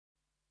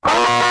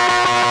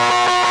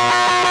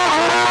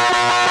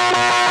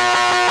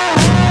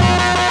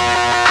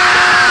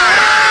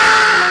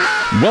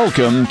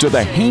Welcome to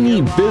the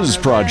Haney Biz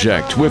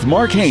Project with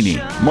Mark Haney.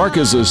 Mark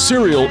is a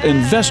serial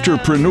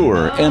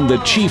investorpreneur and the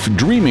chief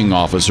dreaming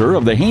officer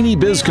of the Haney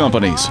Biz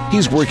Companies.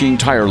 He's working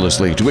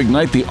tirelessly to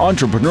ignite the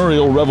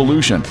entrepreneurial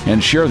revolution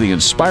and share the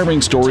inspiring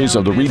stories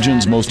of the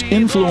region's most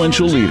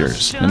influential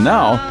leaders. And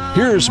now,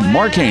 here's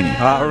Mark Haney.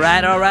 All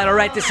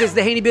right. This is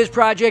the Haney Biz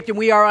Project, and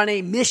we are on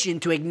a mission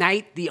to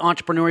ignite the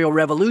entrepreneurial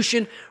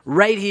revolution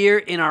right here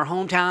in our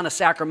hometown of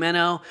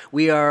Sacramento.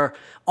 We are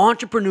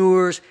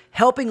entrepreneurs,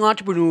 helping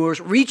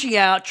entrepreneurs, reaching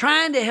out,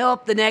 trying to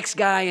help the next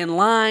guy in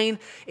line.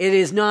 It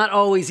is not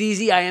always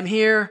easy. I am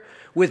here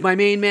with my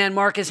main man,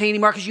 Marcus Haney.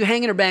 Marcus, you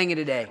hanging or banging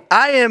today?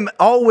 I am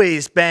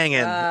always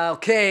banging.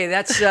 Okay,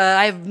 that's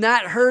I have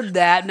not heard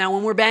that. Now,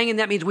 when we're banging,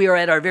 that means we are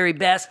at our very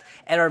best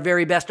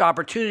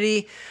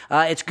opportunity.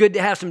 It's good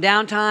to have some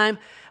downtime,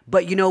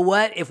 but you know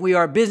what? If we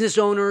are business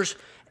owners,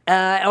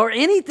 or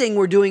anything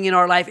we're doing in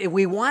our life, if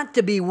we want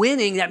to be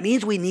winning, that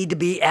means we need to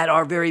be at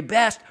our very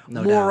best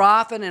more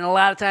often. And a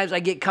lot of times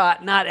I get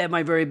caught not at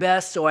my very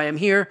best, so I am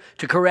here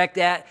to correct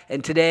that.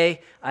 And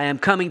today I am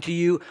coming to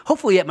you,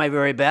 hopefully at my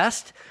very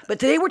best. But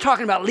today we're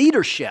talking about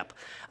leadership.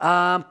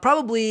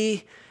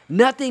 Probably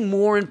nothing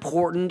more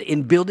important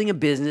in building a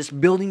business,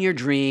 building your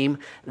dream,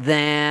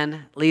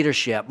 than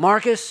leadership.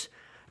 Marcus,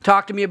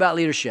 talk to me about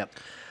leadership.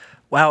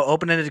 Wow,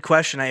 open-ended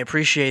question. I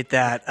appreciate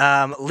that.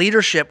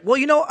 Leadership. Well,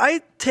 you know,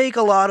 I take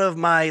a lot of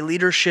my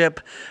leadership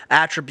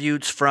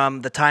attributes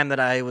from the time that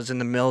I was in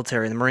the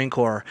military, the Marine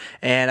Corps,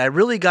 and I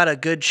really got a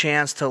good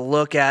chance to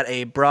look at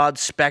a broad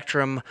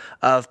spectrum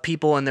of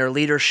people and their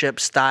leadership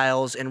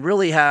styles, and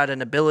really had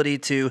an ability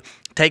to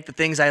take the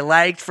things I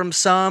liked from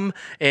some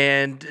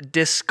and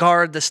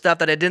discard the stuff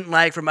that I didn't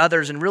like from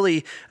others, and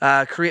really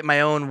create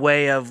my own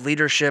way of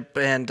leadership.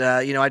 And,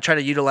 you know, I try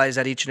to utilize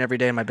that each and every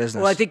day in my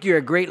business. Well, I think you're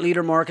a great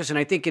leader, Marcus, and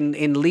I think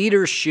in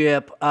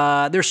leadership,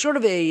 there's sort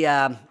of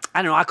a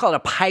I don't know, I call it a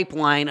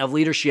pipeline of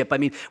leadership. I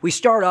mean, we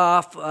start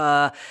off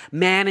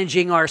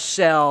managing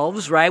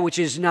ourselves, right, which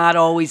is not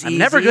always easy. I'm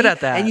never good at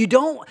that. And you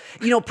don't,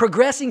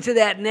 progressing to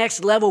that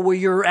next level where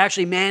you're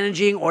actually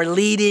managing or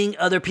leading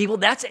other people,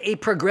 that's a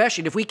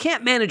progression. If we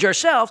can't manage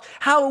ourselves,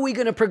 how are we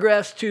going to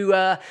progress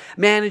to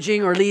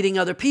managing or leading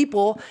other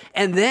people?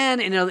 And then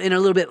in a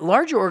little bit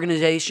larger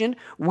organization,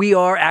 we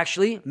are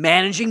actually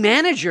managing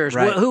managers.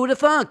 Right. Who would have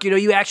thunk?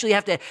 You actually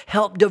have to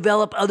help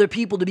develop other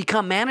people to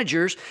become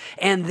managers,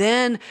 and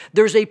then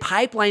there's a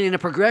pipeline and a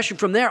progression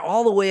from there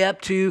all the way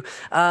up to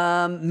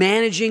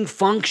managing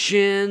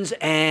functions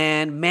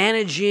and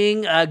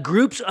managing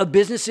groups of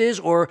businesses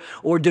or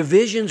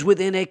divisions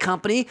within a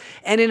company.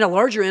 And in a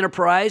larger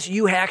enterprise,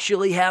 you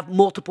actually have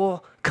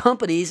multiple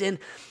companies. And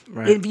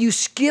if you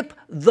skip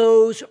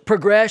those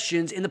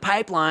progressions in the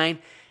pipeline,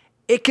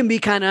 it can be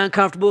kind of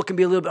uncomfortable. It can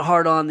be a little bit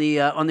hard on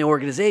the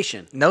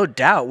organization. No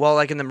doubt. Well,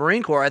 like in the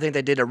Marine Corps, I think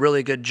they did a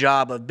really good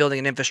job of building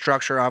an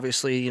infrastructure.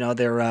 Obviously,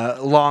 they're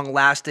a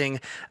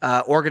long-lasting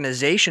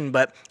organization.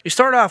 But you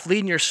start off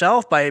leading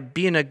yourself by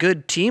being a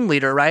good team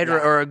leader, right? Yeah.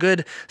 Or a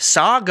good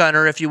saw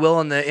gunner, if you will,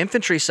 on the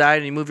infantry side,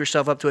 and you move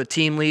yourself up to a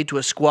team lead, to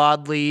a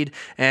squad lead,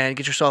 and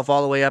get yourself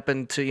all the way up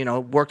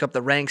into, work up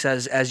the ranks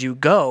as you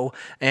go.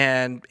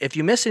 And if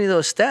you miss any of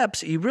those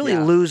steps, you really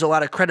lose a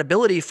lot of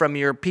credibility from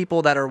your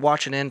people that are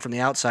watching in from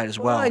the outside as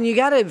well. And you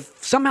got to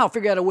somehow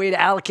figure out a way to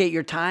allocate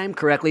your time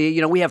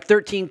correctly. We have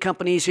 13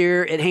 companies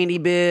here at Haney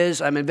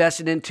Biz. I'm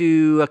invested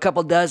into a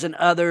couple dozen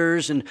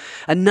others, and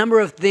a number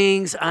of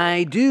things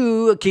I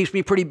do. It keeps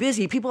me pretty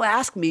busy. People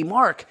ask me,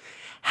 Mark,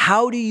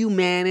 how do you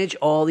manage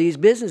all these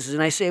businesses?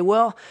 And I say,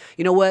 well,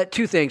 you know what?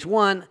 Two things.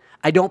 One,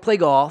 I don't play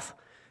golf.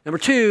 Number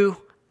two,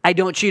 I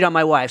don't cheat on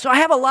my wife. So I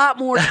have a lot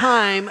more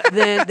time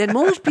than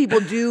most people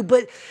do.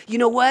 But you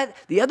know what?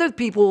 The other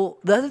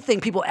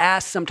thing people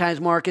ask sometimes,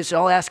 Marcus,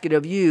 I'll ask it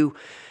of you,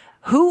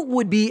 who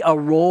would be a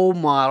role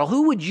model?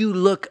 Who would you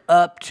look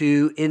up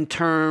to in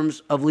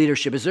terms of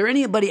leadership? Is there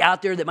anybody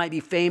out there that might be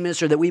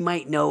famous or that we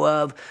might know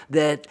of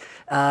that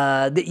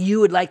you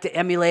would like to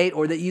emulate,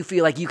 or that you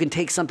feel like you can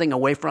take something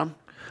away from?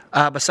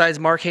 Besides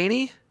Mark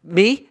Haney?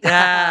 Me?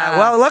 Yeah.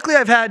 Well, luckily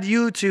I've had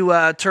you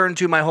to turn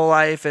to my whole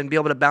life and be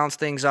able to bounce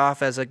things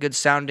off as a good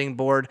sounding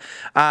board.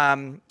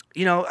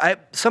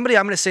 Somebody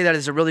I'm going to say that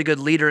is a really good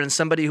leader, and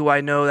somebody who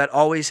I know that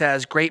always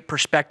has great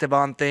perspective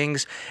on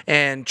things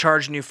and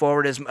charging you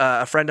forward is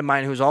a friend of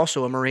mine who's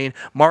also a Marine,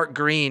 Mark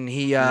Green.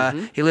 He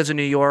lives in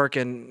New York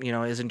and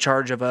is in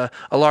charge of a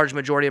large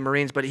majority of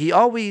Marines, but he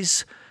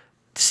always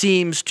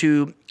seems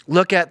to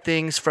look at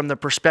things from the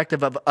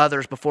perspective of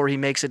others before he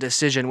makes a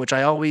decision, which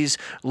I always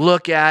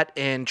look at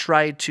and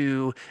try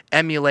to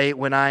emulate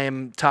when I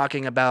am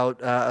talking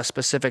about a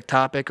specific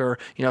topic or,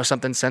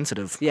 something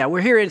sensitive. Yeah,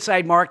 we're here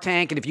inside Mark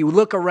Tank, and if you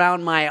look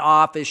around my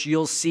office,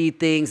 you'll see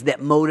things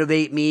that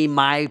motivate me,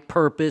 my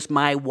purpose,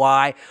 my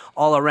why,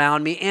 all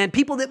around me, and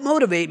people that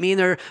motivate me. And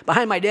they're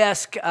behind my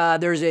desk.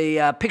 There's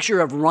a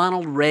picture of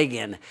Ronald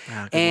Reagan,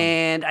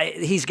 and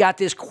he's got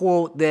this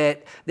quote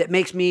that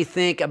makes me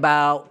think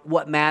about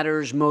what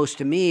matters most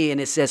to me,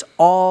 and it says,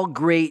 "All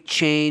great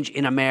change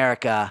in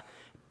America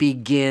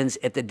begins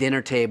at the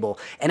dinner table."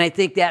 And I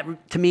think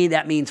that, to me,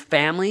 that means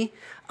family.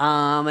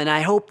 And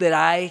I hope that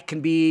I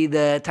can be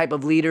the type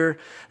of leader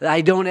that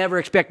I don't ever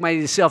expect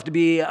myself to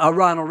be a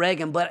Ronald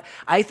Reagan, but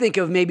I think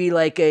of maybe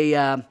like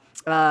a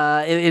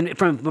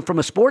from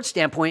a sports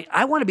standpoint,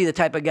 I want to be the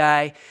type of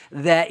guy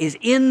that is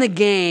in the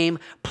game,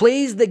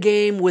 plays the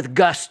game with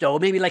gusto,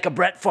 maybe like a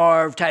Brett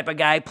Favre type of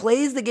guy,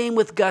 plays the game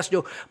with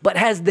gusto, but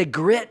has the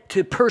grit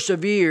to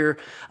persevere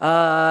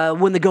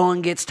when the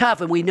going gets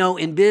tough. And we know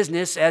in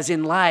business, as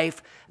in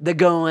life, the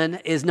going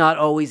is not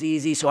always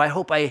easy. So I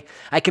hope I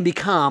can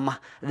become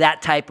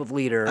that type of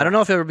leader. I don't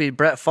know if it would be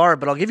Brett Favre,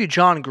 but I'll give you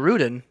John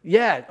Gruden.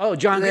 Yeah. Oh,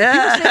 John Gruden.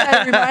 People say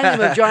I remind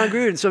him of John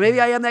Gruden. So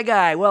maybe I am that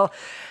guy. Well,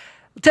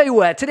 I'll tell you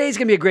what, today's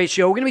going to be a great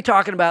show. We're going to be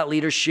talking about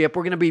leadership.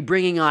 We're going to be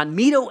bringing on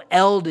Mito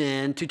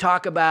Eldon to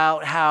talk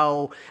about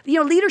how,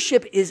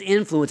 leadership is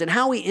influence and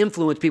how we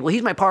influence people.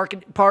 He's my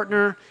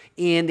partner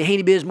in the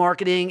Haney Biz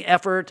marketing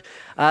effort.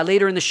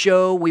 Later in the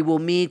show, we will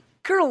meet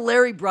Colonel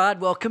Larry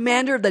Broadwell,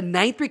 commander of the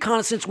 9th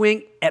Reconnaissance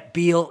Wing at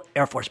Beale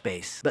Air Force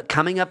Base. But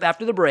coming up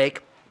after the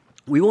break,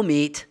 we will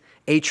meet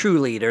a true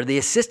leader, the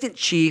Assistant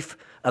Chief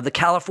of the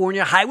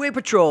California Highway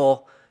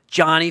Patrol,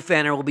 Jonni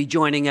Fenner, will be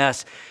joining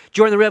us.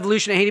 Join the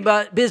revolution at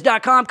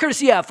HaneyBiz.com,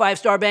 courtesy of 5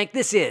 Star Bank.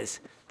 This is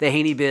the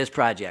Haney Biz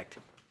Project.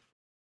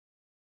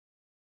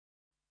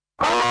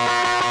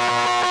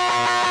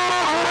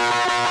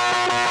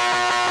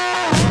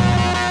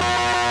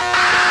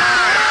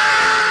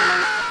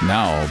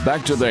 Now,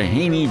 back to the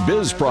Haney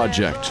Biz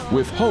Project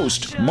with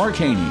host Mark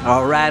Haney.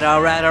 All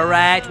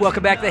right.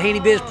 Welcome back to the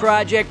Haney Biz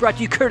Project, brought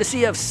to you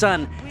courtesy of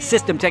Sun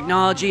System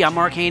Technology. I'm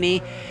Mark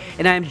Haney,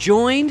 and I'm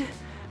joined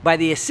by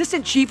the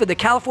Assistant Chief of the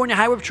California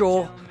Highway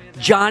Patrol,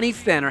 Jonni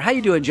Fenner. How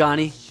you doing,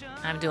 Jonni?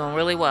 I'm doing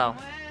really well.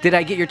 Did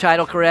I get your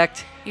title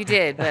correct? You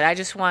did, but I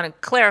just want to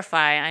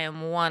clarify, I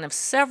am one of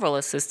several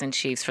assistant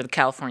chiefs for the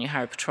California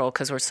Highway Patrol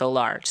because we're so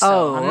large.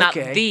 So I'm not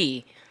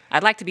the.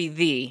 I'd like to be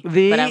the,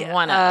 but I'm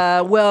one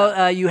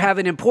of. You have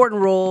an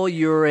important role.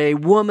 You're a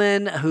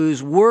woman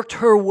who's worked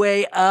her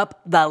way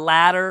up the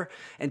ladder,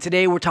 and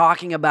today we're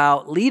talking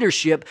about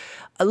leadership.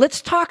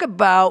 Let's talk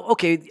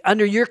about,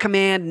 under your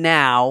command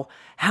now,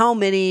 how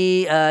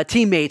many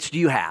teammates do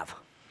you have?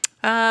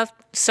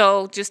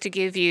 So just to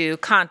give you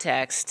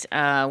context,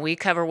 we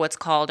cover what's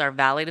called our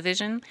Valley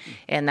Division,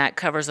 and that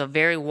covers a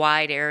very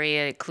wide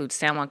area. It includes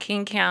San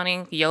Joaquin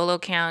County, Yolo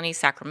County,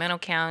 Sacramento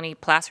County,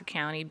 Placer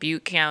County,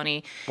 Butte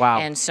County,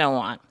 and so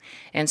on.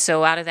 And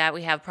so out of that,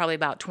 we have probably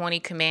about 20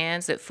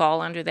 commands that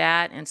fall under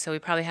that, and so we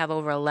probably have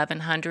over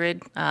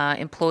 1,100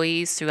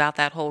 employees throughout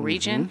that whole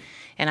region.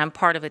 And I'm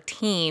part of a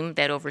team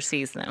that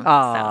oversees them.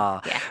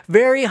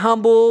 Very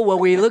humble. Well,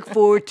 we look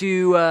forward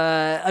to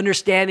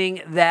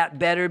understanding that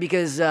better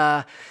because,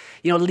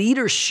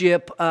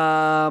 leadership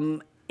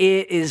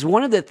it is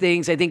one of the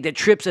things I think that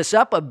trips us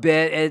up a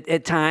bit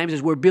at times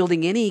as we're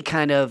building any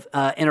kind of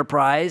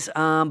enterprise.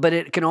 But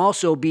it can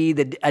also be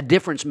a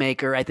difference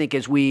maker, I think,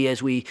 as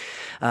we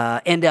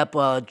end up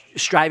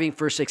striving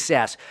for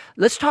success.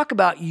 Let's talk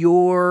about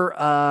your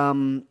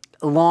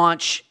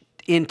launch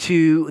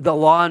into the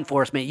law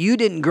enforcement. You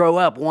didn't grow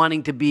up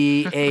wanting to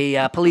be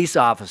a police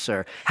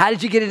officer. How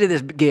did you get into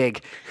this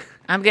gig?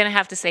 I'm going to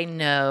have to say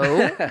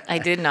no, I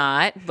did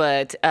not,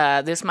 but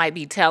this might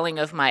be telling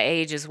of my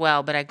age as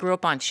well, but I grew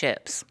up on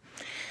Chips.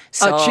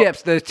 So,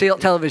 Chips, the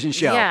television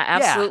show. Yeah,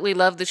 absolutely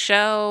loved the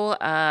show.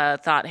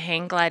 Thought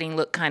hang gliding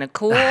looked kind of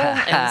cool.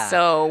 And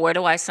so where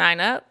do I sign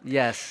up?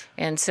 Yes.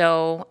 And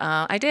so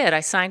I did. I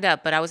signed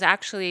up, but I was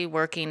actually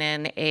working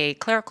in a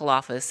clerical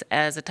office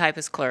as a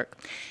typist clerk.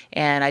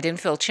 And I didn't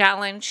feel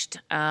challenged.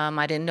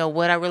 I didn't know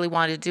what I really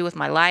wanted to do with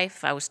my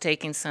life. I was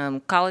taking some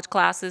college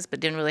classes,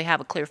 but didn't really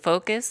have a clear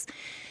focus.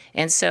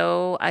 And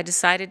so I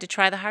decided to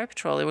try the Highway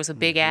Patrol. There was a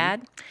big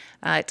ad.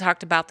 It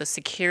talked about the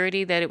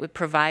security that it would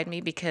provide me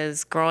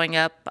because growing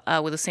up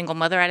with a single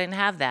mother, I didn't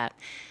have that.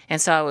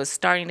 And so I was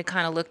starting to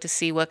kind of look to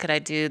see what could I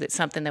do that's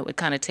something that would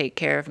kind of take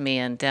care of me.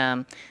 And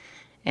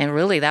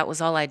really, that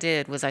was all I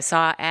did was I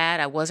saw an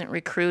ad. I wasn't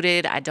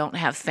recruited. I don't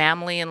have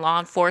family in law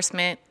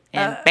enforcement.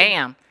 And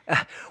bam.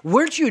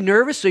 Weren't you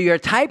nervous? So you're a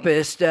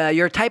typist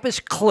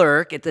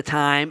clerk at the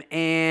time,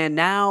 and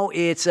now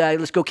it's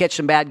let's go catch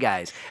some bad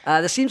guys.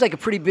 This seems like a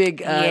pretty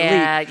big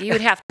leap. You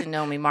would have to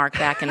know me, Mark,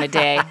 back in the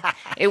day.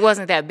 It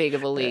wasn't that big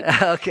of a leap.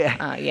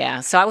 Okay.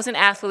 So I was an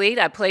athlete.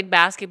 I played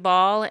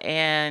basketball,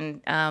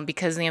 and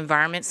because of the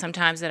environment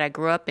sometimes that I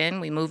grew up in,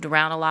 we moved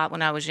around a lot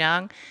when I was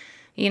young.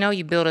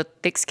 You build a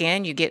thick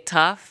skin, you get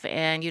tough,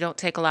 and you don't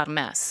take a lot of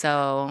mess.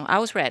 So I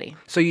was ready.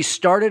 So you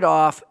started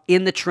off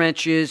in the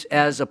trenches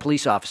as a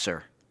police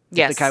officer.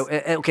 Yes.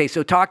 Okay,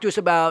 so talk to us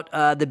about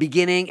the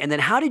beginning, and then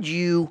how did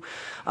you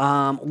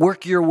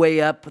work your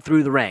way up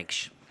through the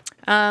ranks?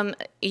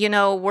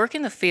 Work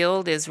in the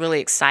field is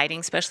really exciting,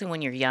 especially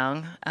when you're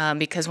young,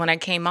 because when I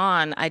came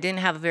on, I didn't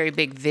have a very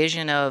big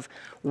vision of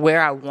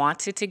where I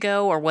wanted to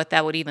go or what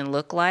that would even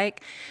look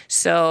like.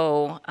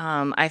 So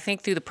I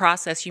think through the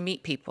process, you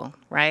meet people,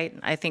 right?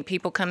 I think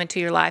people come into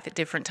your life at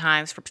different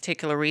times for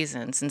particular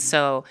reasons. And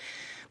so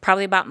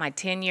probably about my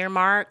 10-year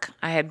mark,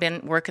 I had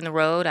been working the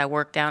road. I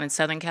worked down in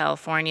Southern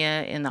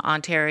California in the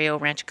Ontario,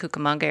 Rancho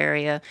Cucamonga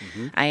area.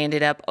 I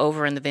ended up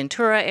over in the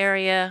Ventura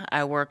area.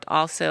 I worked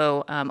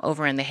also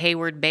over in the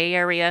Hayward Bay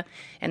area,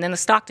 and then the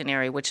Stockton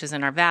area, which is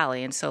in our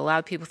valley. And so a lot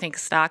of people think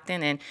of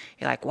Stockton, and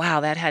you're like, wow,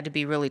 that had to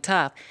be really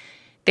tough.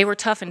 They were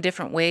tough in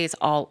different ways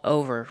all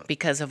over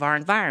because of our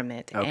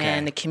environment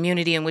and the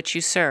community in which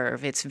you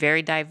serve. It's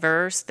very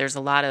diverse. There's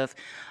a lot of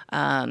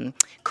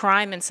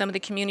crime in some of the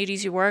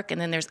communities you work, and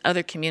then there's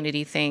other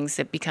community things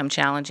that become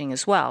challenging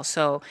as well.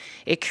 So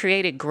it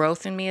created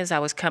growth in me as I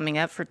was coming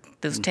up for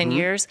those 10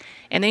 years.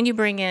 And then you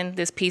bring in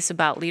this piece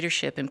about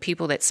leadership and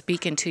people that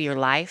speak into your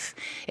life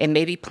and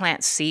maybe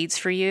plant seeds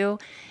for you.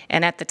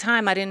 And at the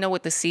time, I didn't know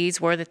what the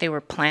seeds were that they were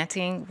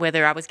planting,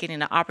 whether I was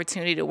getting an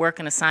opportunity to work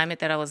an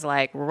assignment that I was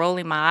like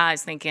rolling my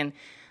eyes thinking,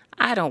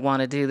 I don't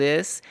want to do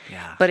this.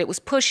 But it was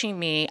pushing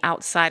me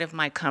outside of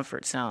my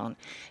comfort zone.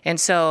 And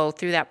so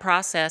through that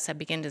process, I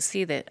began to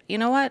see that, you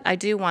know what, I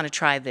do want to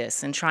try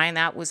this. And trying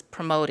that was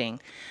promoting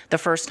the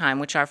first time,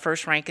 which our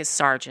first rank is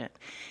sergeant.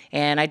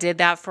 And I did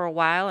that for a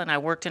while, and I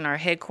worked in our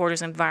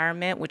headquarters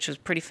environment, which was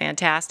pretty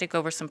fantastic,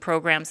 over some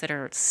programs that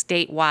are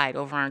statewide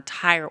over our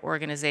entire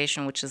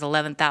organization, which is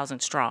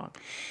 11,000 strong.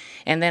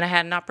 And then I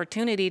had an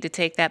opportunity to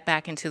take that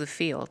back into the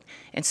field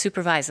and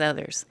supervise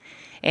others.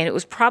 And it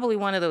was probably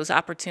one of those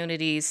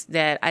opportunities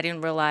that I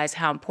didn't realize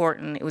how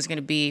important it was going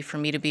to be for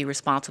me to be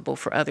responsible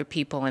for other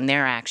people and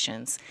their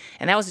actions.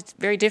 And that was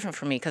very different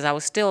for me because I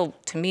was still,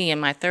 to me,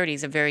 in my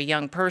 30s, a very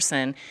young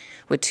person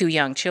with 2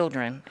 young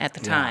children at the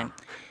time.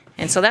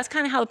 And so that's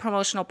kind of how the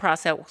promotional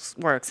process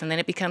works. And then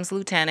it becomes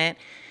lieutenant.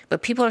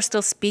 But people are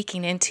still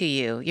speaking into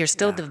you. You're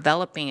still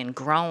developing and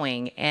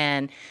growing,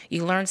 and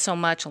you learn so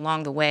much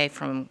along the way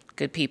from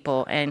good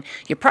people. And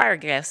your prior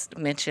guest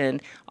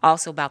mentioned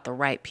also about the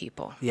right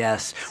people.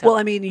 Yes. So, well,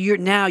 I mean,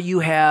 you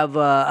have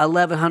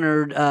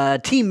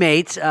 1,100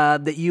 teammates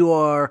that you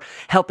are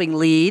helping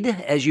lead,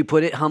 as you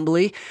put it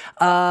humbly.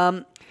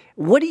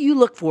 What do you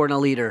look for in a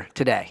leader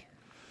today?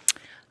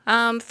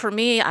 For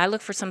me, I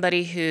look for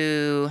somebody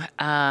who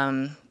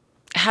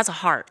has a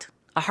heart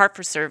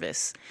for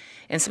service.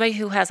 And somebody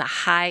who has a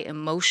high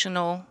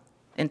emotional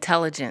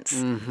intelligence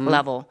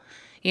level.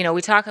 You know,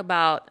 we talk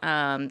about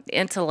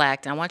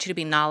intellect. I want you to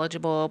be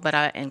knowledgeable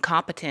and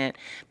competent,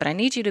 but I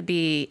need you to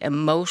be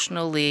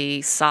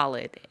emotionally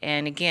solid.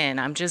 And again,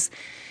 I'm just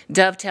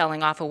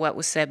dovetailing off of what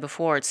was said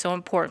before. It's so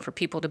important for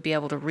people to be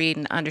able to read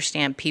and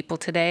understand people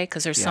today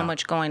because there's so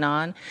much going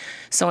on.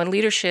 So in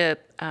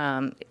leadership,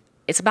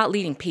 it's about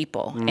leading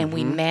people, and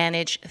we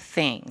manage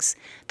things,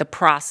 the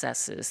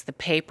processes, the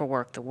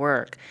paperwork, the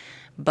work.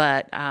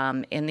 But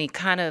in the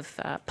kind of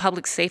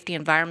public safety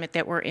environment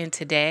that we're in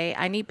today,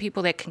 I need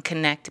people that can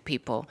connect to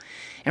people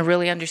and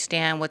really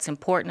understand what's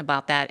important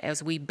about that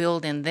as we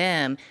build in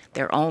them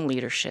their own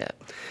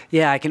leadership.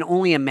 Yeah, I can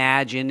only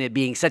imagine it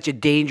being such a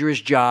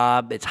dangerous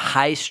job. It's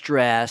high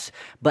stress.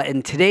 But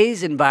in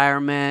today's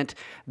environment,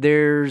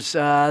 there's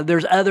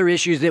other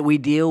issues that we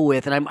deal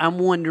with. And I'm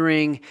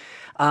wondering,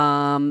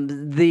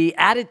 the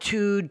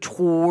attitude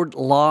toward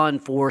law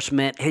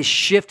enforcement has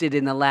shifted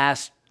in the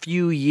last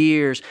few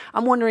years.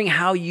 I'm wondering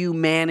how you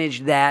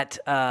manage that,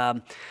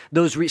 some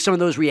of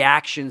those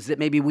reactions that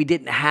maybe we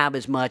didn't have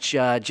as much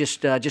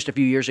just a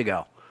few years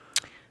ago.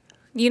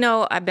 You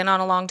know, I've been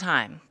on a long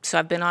time, so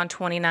I've been on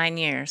 29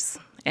 years,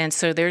 and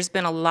so there's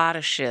been a lot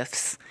of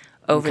shifts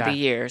over the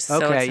years.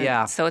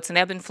 So it's an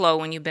ebb and flow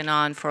when you've been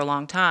on for a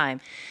long time.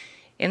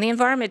 In the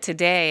environment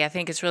today, I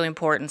think it's really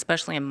important,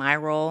 especially in my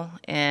role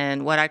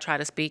and what I try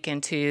to speak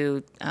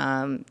into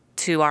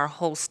to our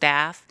whole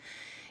staff,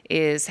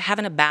 is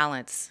having a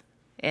balance.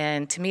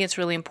 And to me, it's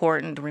really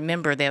important to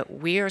remember that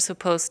we are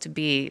supposed to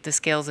be the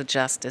scales of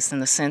justice in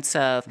the sense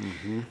of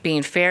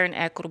being fair and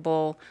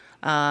equitable.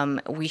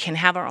 We can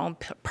have our own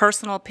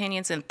personal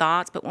opinions and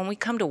thoughts, but when we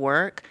come to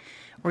work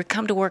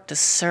to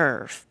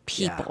serve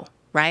people.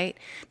 Right?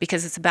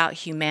 Because it's about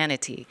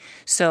humanity.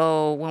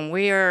 So when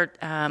we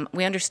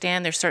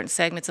understand there's certain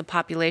segments of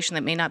population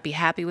that may not be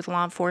happy with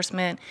law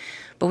enforcement,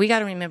 but we got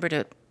to remember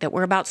that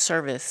we're about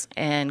service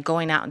and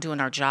going out and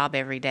doing our job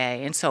every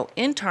day. And so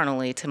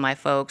internally to my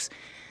folks,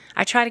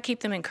 I try to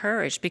keep them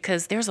encouraged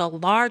because there's a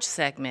large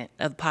segment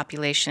of the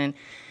population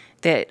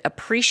that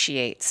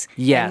appreciates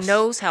and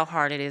knows how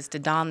hard it is to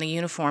don the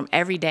uniform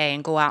every day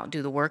and go out and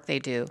do the work they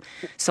do.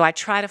 So I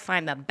try to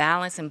find the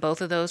balance in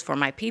both of those for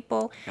my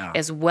people,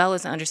 as well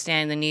as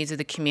understanding the needs of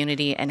the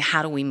community and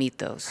how do we meet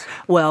those.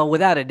 Well,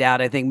 without a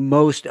doubt, I think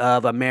most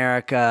of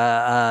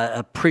America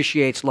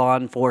appreciates law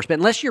enforcement.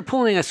 Unless you're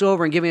pulling us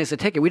over and giving us a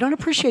ticket, we don't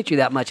appreciate you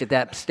that much at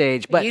that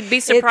stage. But you'd be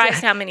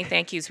surprised how many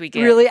thank yous we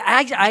get. Really,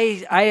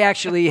 I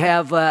actually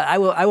have. I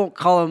won't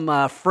call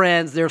them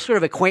friends. They're sort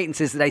of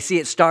acquaintances that I see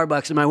at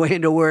Starbucks on my way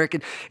into work,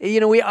 and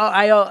you know,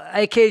 I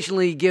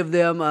occasionally give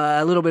them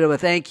a little bit of a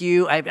thank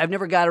you. I've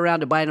never got around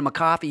to buying them a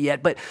coffee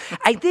yet, but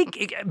I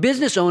think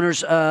business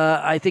owners,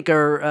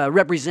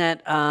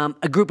 represent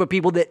a group of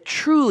people that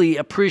truly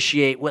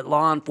appreciate what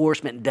law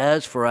enforcement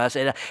does for us.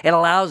 It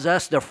allows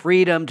us the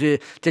freedom to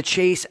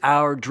chase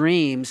our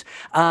dreams.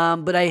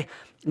 But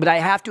But I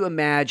have to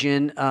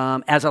imagine,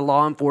 as a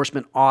law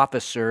enforcement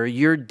officer,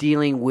 you're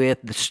dealing with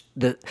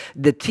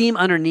the team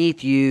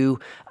underneath you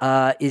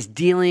is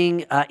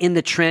dealing in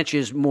the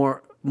trenches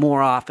more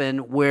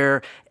often,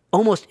 where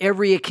almost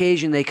every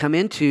occasion they come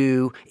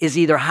into is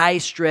either high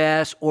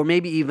stress or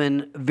maybe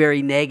even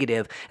very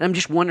negative. And I'm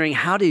just wondering,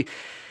 how do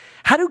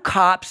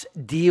cops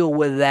deal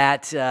with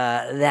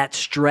that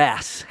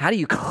stress? How do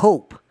you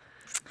cope?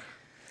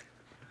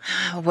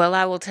 Well,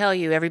 I will tell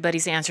you,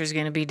 everybody's answer is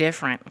going to be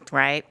different,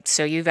 right?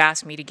 So you've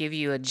asked me to give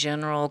you a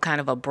general, kind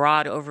of a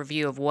broad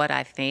overview of what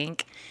I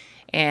think.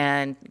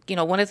 And,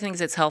 one of the things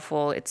that's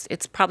helpful, it's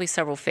probably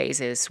several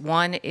phases.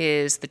 One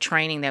is the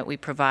training that we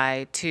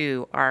provide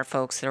to our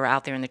folks that are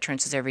out there in the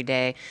trenches every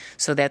day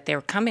so that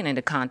they're coming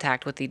into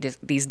contact with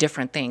these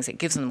different things. It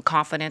gives them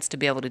confidence to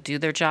be able to do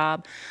their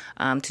job,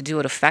 to do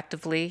it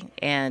effectively.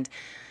 And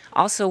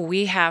also,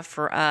 we have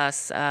for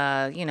us,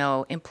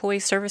 employee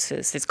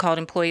services. It's called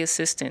employee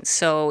assistance.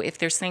 So if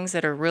there's things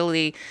that are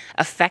really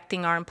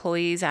affecting our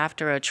employees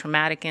after a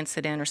traumatic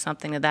incident or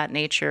something of that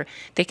nature,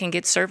 they can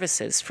get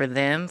services for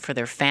them, for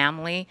their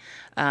family.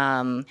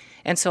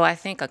 And so I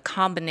think a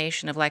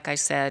combination of, like I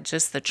said,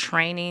 just the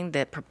training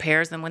that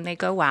prepares them when they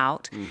go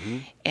out,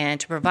 and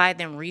to provide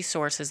them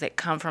resources that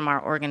come from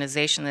our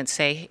organization that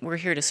say, we're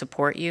here to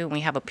support you. And we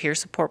have a peer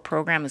support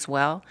program as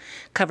well,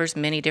 covers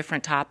many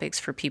different topics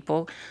for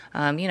people.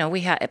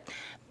 We have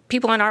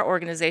people in our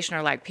organization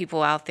are like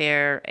people out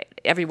there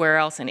everywhere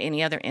else in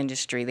any other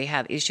industry. They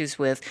have issues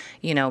with,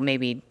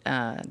 maybe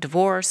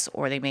divorce,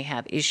 or they may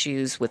have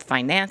issues with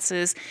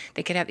finances.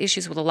 They could have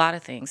issues with a lot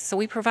of things. So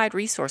we provide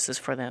resources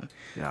for them.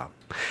 Yeah.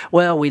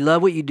 Well, we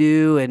love what you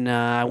do, and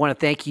I want to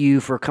thank you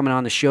for coming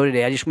on the show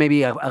today. I just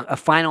maybe a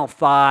final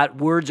thought,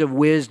 words of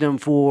wisdom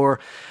for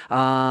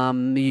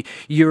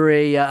you're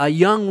a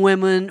young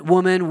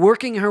woman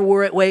working her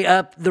way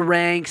up the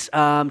ranks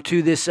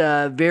to this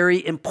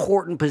very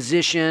important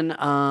position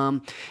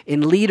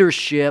in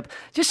leadership.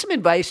 Just some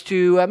advice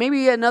to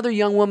maybe another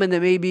young woman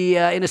that may be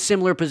in a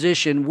similar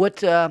position. What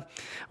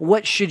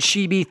should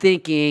she be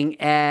thinking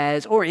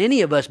or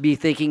any of us be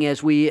thinking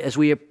as we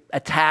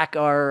attack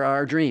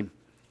our dream?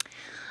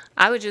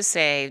 I would just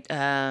say,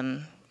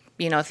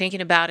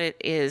 thinking about it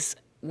is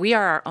we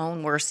are our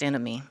own worst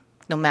enemy,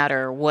 no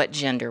matter what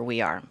gender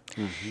we are.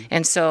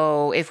 And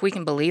so if we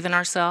can believe in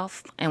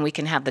ourselves and we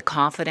can have the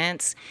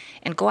confidence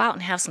and go out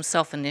and have some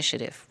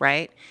self-initiative,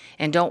 right?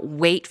 And don't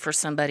wait for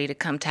somebody to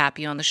come tap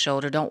you on the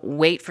shoulder. Don't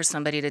wait for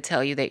somebody to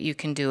tell you that you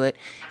can do it.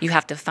 You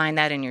have to find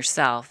that in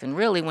yourself. And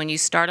really, when you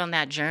start on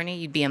that journey,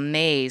 you'd be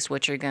amazed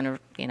what you're going to,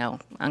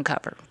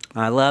 uncover.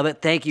 I love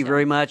it. Thank you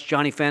very much,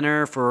 Jonni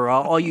Fenner, for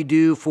all you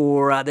do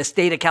for the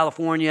state of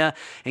California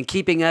and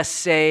keeping us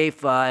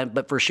safe,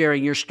 but for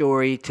sharing your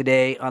story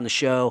today on the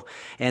show.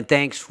 And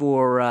thanks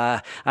for,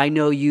 I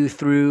know you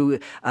through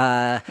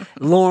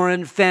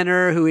Lauren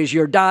Fenner, who is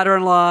your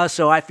daughter-in-law,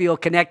 so I feel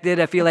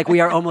connected. I feel like we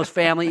are almost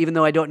family, even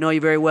though I don't know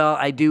you very well.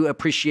 I do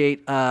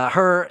appreciate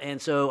her,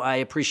 and so I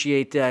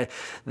appreciate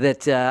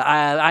that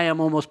I am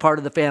almost part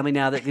of the family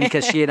now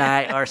because she and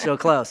I are so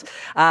close.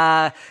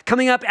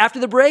 Coming up after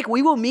the break,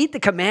 we will meet the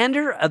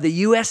commander of the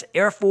U.S.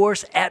 Air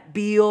Force at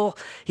Beale.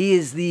 He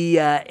is the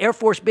Air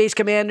Force Base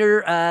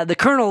commander. The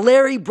Colonel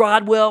Larry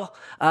Broadwell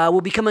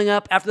will be coming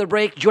up after the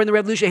break. Join the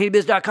revolution at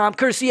HaneyBiz.com,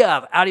 courtesy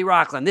of Audi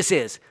Rockland. This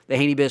is the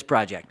Haney Biz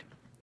Project.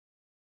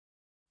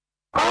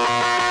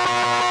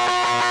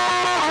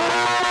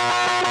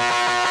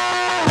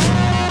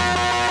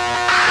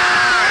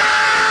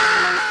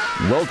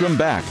 Welcome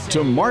back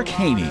to Mark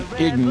Haney,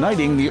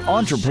 igniting the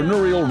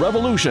entrepreneurial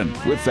revolution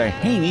with the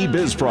Haney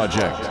Biz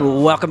Project.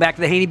 Welcome back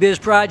to the Haney Biz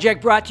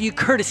Project, brought to you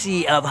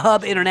courtesy of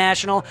Hub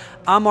International.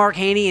 I'm Mark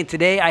Haney, and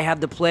today I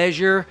have the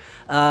pleasure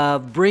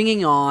of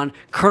bringing on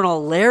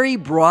Colonel Larry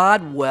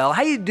Broadwell.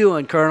 How you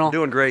doing, Colonel?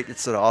 Doing great.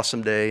 It's an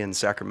awesome day in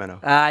Sacramento.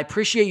 I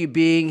appreciate you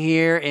being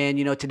here, and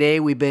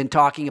today we've been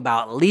talking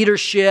about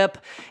leadership,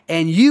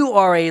 and you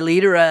are a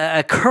leader,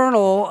 a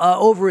colonel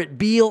over at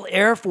Beale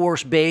Air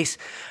Force Base.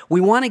 We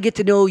want to get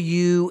to know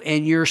you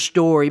and your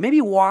story. Maybe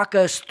walk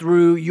us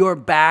through your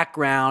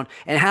background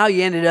and how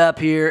you ended up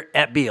here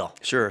at Beale.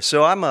 Sure.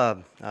 So I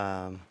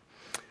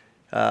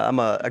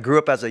grew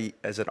up as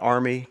an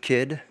Army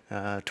kid.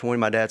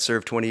 My dad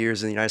served 20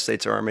 years in the United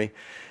States Army.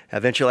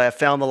 Eventually, I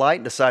found the light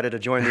and decided to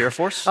join the Air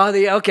Force.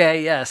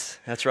 Okay, yes.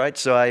 That's right.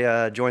 So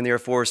I joined the Air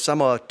Force.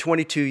 I'm a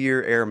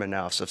 22-year airman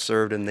now, so I've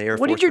served in the Air Force.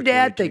 What did your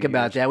dad think years.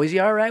 about that? Was he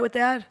all right with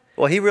that?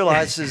 Well, he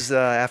realizes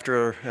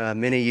after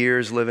many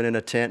years living in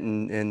a tent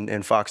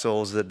in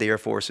foxholes that the Air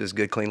Force is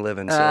good, clean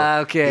living.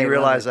 So he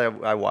realized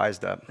I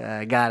wised up.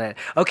 Got it.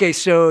 Okay,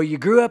 so you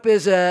grew up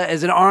as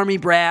an Army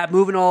brat,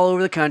 moving all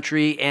over the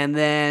country, and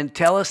then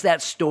tell us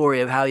that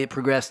story of how you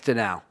progressed to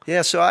now.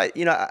 Yeah, so I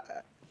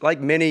like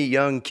many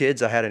young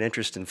kids, I had an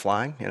interest in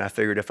flying, and I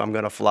figured if I'm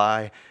going to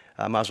fly,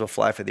 I might as well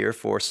fly for the Air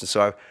Force. And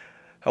so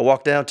I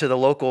walked down to the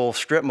local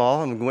strip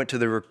mall and went to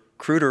the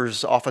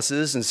recruiters'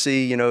 offices and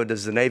see,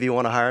 does the Navy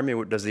want to hire me?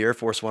 Does the Air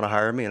Force want to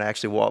hire me? And I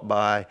actually walked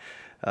by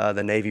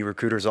the Navy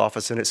recruiter's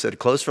office, and it said,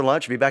 close for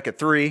lunch, be back at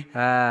 3.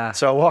 Ah.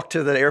 So I walked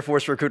to the Air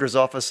Force recruiter's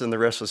office, and the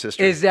rest was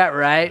history. Is that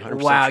right?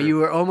 100% Wow, true. you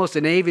were almost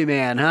a Navy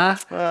man, huh?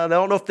 I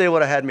don't know if they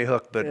would have had me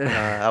hooked, but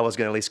I was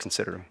going to at least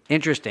consider them.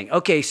 Interesting.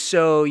 Okay,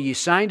 so you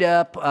signed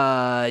up,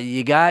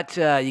 you got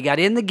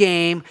in the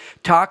game.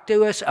 Talk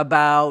to us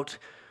about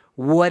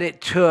what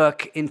it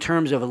took in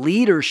terms of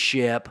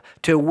leadership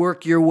to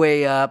work your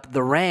way up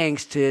the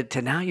ranks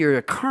to now you're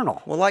a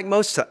colonel. Well, like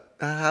most,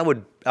 I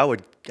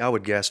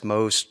would guess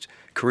most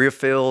career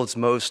fields,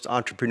 most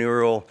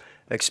entrepreneurial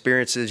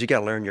experiences, you got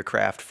to learn your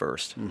craft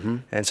first.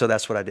 And so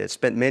that's what I did.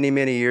 Spent many,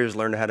 many years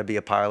learning how to be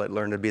a pilot,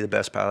 learning to be the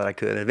best pilot I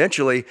could. And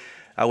eventually,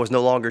 I was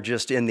no longer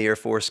just in the Air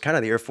Force. Kind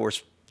of the Air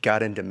Force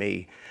got into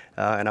me,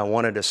 and I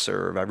wanted to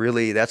serve.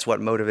 That's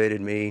what motivated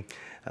me.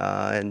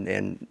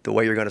 And the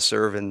way you're going to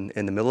serve in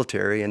the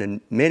military and in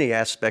many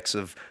aspects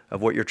of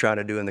what you're trying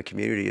to do in the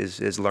community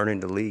is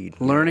learning to lead.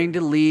 Learning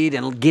to lead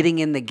and getting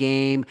in the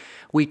game.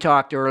 We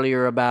talked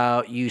earlier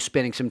about you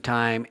spending some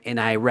time in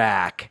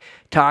Iraq.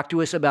 Talk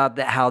to us about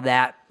that, how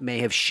that may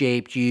have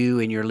shaped you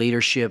and your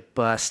leadership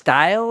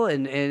style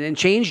and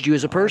changed you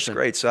as a person.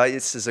 That's great. So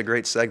this is a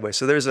great segue.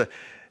 So there's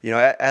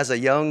as a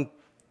young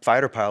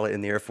fighter pilot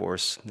in the Air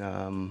Force,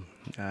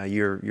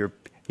 you're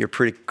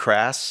pretty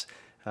crass.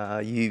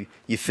 You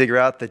figure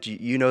out that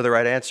you know the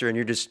right answer, and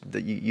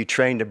you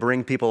train to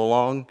bring people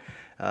along.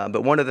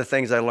 But one of the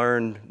things I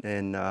learned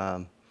in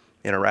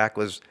Iraq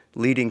was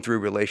leading through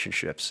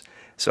relationships.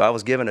 So I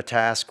was given a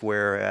task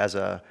where, as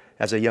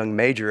a young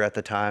major at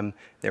the time,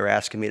 they were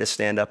asking me to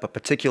stand up a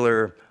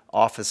particular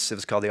office. It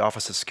was called the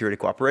Office of Security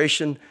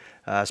Cooperation,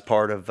 as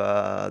part of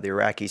the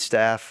Iraqi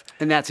staff.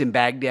 And that's in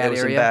Baghdad area? It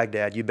was in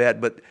Baghdad, you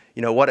bet. But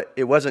you know what?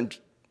 It wasn't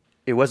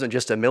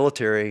just a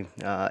military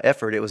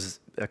effort. It was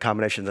a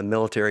combination of the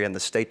military and the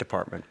State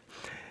Department.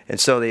 And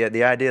so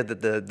the idea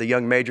that the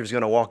young major was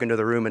going to walk into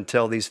the room and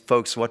tell these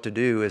folks what to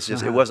do is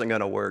just, it wasn't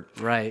going to work.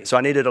 Right. So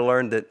I needed to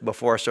learn that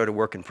before I started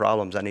working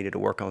problems, I needed to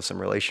work on some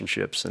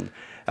relationships, and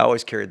I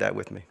always carried that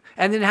with me.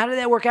 And then how did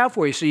that work out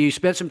for you? So you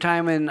spent some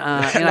time in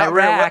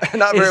Iraq.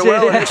 Not very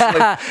well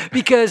initially.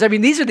 Because, I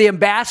mean, these are the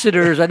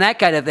ambassadors and that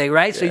kind of thing,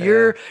 right? So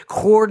you're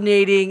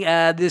coordinating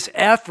this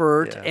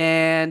effort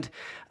and...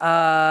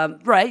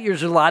 right,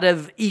 there's a lot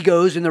of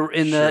egos in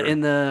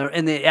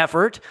the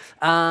effort.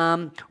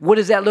 What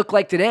does that look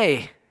like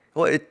today?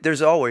 Well,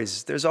 there's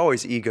always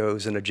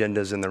egos and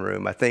agendas in the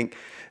room. I think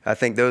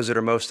those that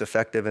are most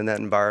effective in that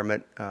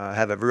environment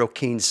have a real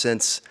keen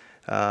sense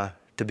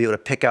to be able to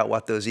pick out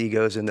what those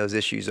egos and those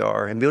issues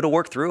are and be able to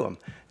work through them.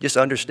 Just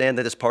understand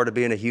that it's part of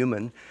being a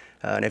human.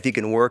 And if you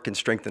can work and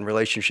strengthen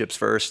relationships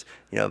first,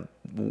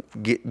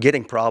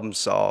 getting problems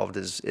solved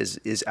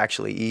is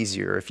actually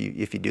easier if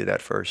you do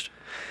that first.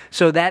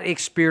 So that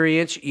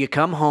experience, you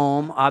come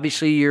home.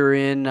 Obviously, you're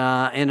in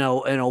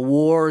a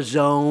war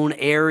zone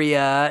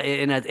area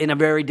in a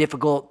very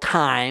difficult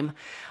time.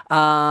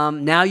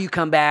 Now you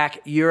come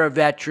back. You're a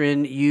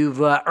veteran.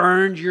 You've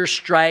earned your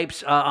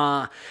stripes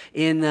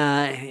in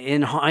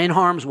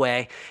harm's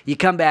way. You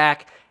come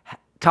back.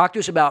 Talk to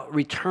us about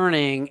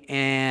returning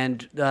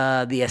and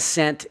the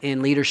ascent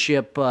in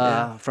leadership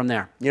from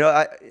there.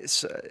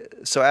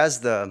 So as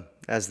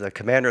the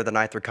commander of the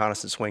 9th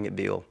Reconnaissance Wing at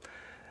Beale,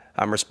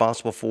 I'm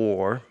responsible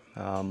for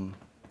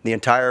the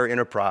entire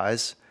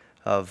enterprise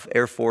of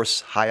Air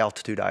Force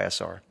high-altitude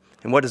ISR.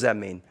 And what does that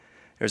mean?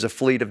 There's a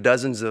fleet of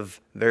dozens of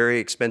very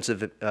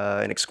expensive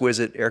and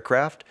exquisite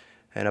aircraft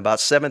and about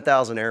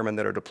 7,000 airmen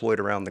that are deployed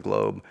around the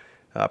globe,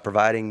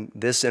 providing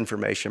this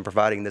information,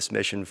 providing this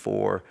mission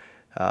for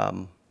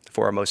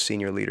our most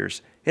senior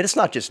leaders. And it's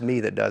not just me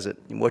that does it.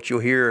 What you'll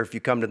hear if you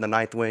come to the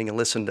 9th Wing and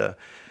listen to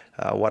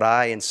what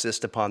I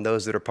insist upon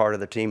those that are part of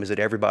the team is that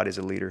everybody's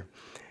a leader.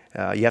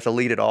 You have to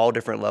lead at all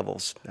different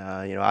levels.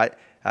 I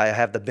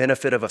have the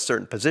benefit of a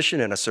certain position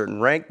and a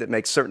certain rank that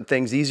makes certain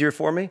things easier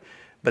for me,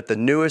 but the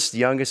newest,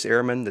 youngest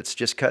airman that's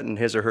just cutting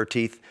his or her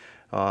teeth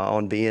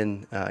on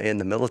being in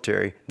the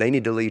military, they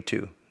need to lead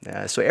too.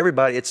 So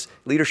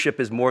leadership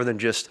is more than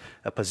just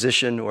a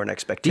position or an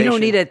expectation. You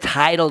don't need a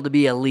title to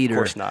be a leader. Of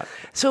course not.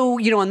 So,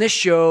 on this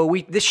show,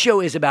 this show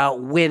is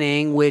about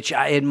winning, which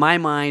in my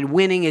mind,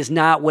 winning is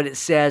not what it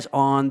says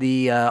on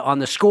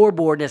the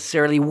scoreboard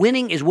necessarily.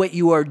 Winning is what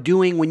you are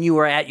doing when you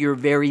are at your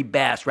very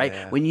best, right?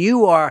 Yeah. When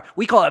you are,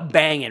 we call it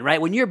banging, right?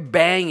 When you're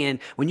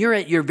banging, when you're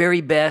at your very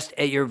best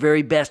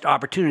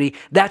opportunity,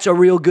 that's a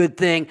real good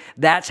thing.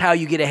 That's how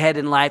you get ahead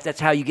in life.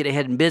 That's how you get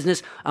ahead in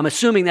business. I'm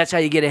assuming that's how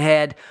you get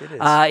ahead.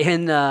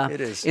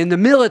 It is. In the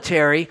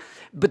military,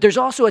 but there's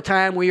also a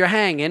time where you're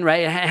hanging,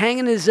 right?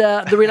 Hanging is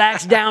the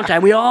relaxed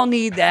downtime. We all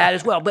need that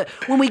as well. But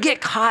when we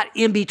get caught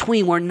in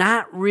between, we're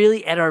not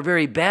really at our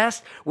very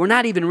best. We're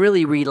not even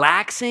really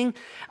relaxing.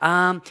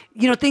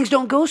 Things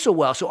don't go so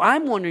well. So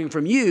I'm wondering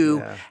from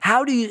you,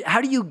 how do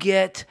you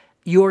get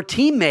your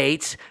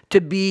teammates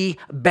to be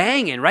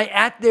banging, right?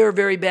 At their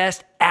very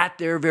best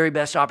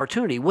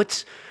opportunity.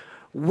 What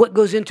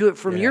goes into it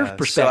from your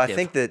perspective? So I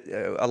think that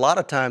a lot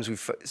of times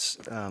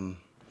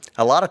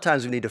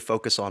we need to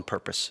focus on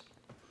purpose.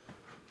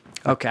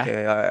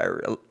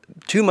 Okay.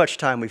 Too much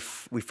time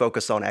we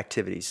focus on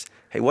activities.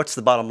 Hey, what's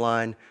the bottom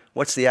line?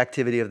 What's the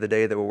activity of the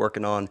day that we're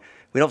working on?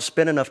 We don't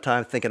spend enough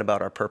time thinking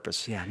about our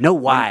purpose. Yeah, no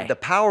why. The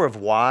power of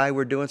why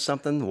we're doing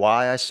something,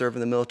 why I serve in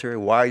the military,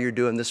 why you're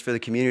doing this for the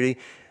community,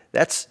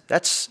 that's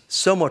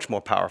so much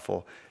more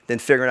powerful than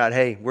figuring out,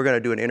 hey, we're going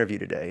to do an interview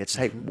today. It's,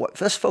 hey,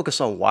 let's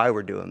focus on why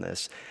we're doing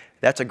this.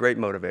 That's a great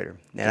motivator.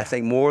 And I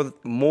think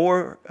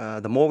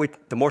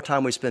the more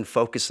time we spend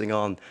focusing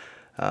on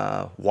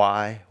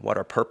why, what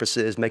our purpose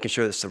is, making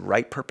sure it's the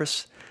right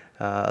purpose,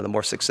 the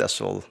more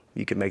successful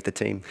you can make the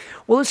team.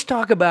 Well, let's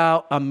talk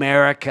about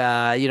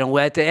America. You know,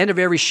 at the end of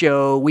every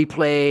show, we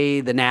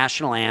play the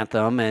national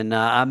anthem, and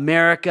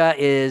America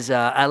is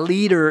a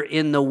leader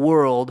in the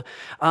world.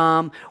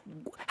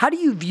 How do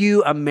you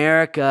view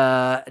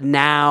America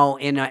now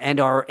and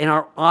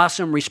our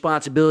awesome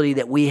responsibility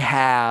that we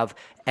have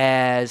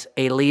as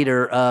a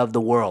leader of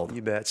the world?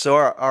 You bet. So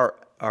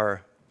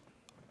our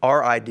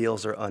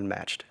ideals are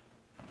unmatched.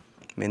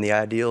 I mean, the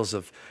ideals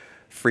of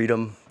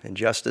freedom and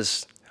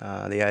justice,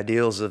 the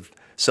ideals of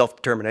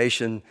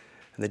self-determination,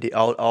 and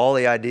all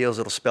the ideals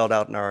that are spelled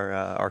out in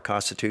our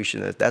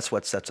Constitution, that's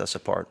what sets us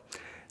apart.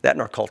 That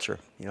and our culture.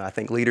 You know, I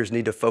think leaders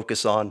need to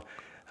focus on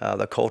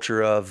the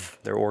culture of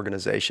their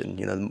organization.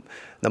 You know,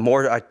 the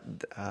more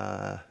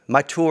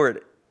my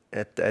tour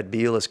at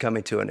Beale is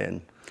coming to an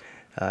end,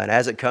 and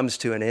as it comes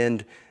to an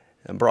end,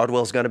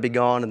 Broadwell is going to be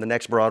gone, and the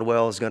next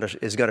Broadwell is going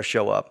to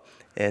show up.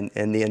 And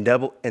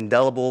the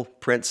indelible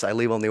prints I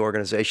leave on the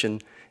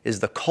organization is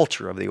the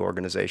culture of the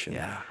organization.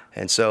 Yeah.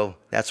 And so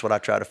that's what I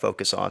try to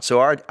focus on. So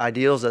our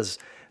ideals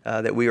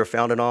that we are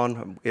founded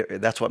on,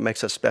 that's what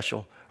makes us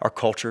special. Our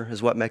culture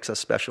is what makes us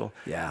special.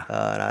 Yeah.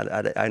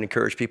 And I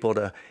encourage people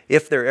to,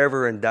 if they're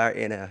ever in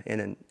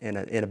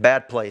a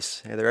bad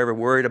place, and they're ever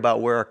worried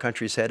about where our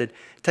country's headed,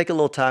 take a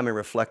little time and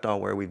reflect on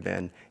where we've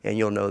been, and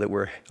you'll know that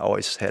we're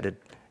always headed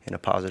in a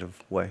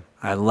positive way.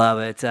 I love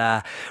it.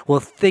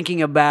 Well,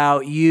 thinking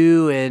about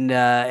you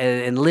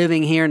and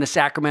living here in the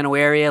Sacramento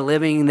area,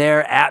 living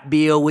there at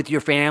Beale with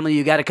your family,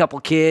 you got a couple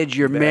kids,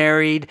 you're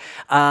married.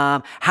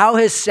 How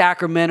has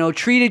Sacramento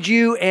treated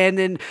you? And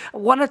then I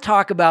want to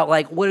talk about,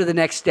 like, what are the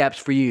next steps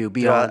for you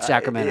beyond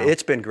Sacramento?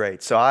 It's been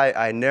great. So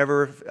I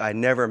never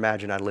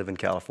imagined I'd live in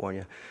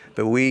California,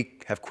 but we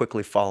have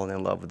quickly fallen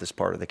in love with this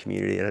part of the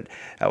community. And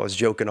I was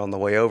joking on the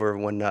way over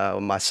when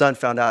my son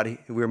found out we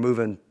were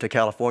moving to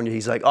California.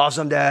 He's like,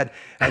 "Awesome, Dad.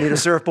 I need a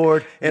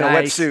surfboard and a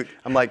wetsuit."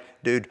 I'm like,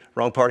 "Dude,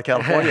 wrong part of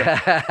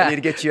California. I need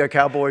to get you a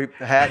cowboy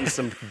hat and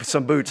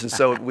some boots." And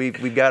so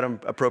we've got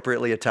them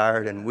appropriately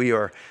attired, and we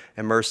are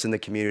immersed in the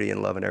community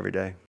and loving every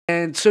day.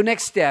 And so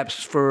next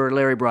steps for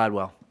Larry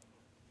Broadwell?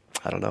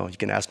 I don't know. You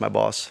can ask my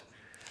boss.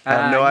 I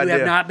have no idea. You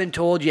have not been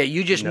told yet.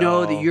 You just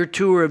know that your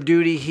tour of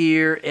duty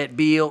here at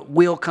Beale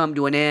will come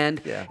to an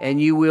end, and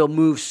you will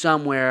move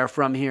somewhere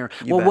from here.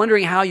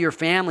 Wondering how your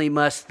family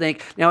must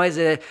think now. As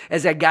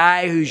a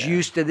guy who's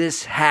used to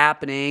this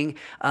happening,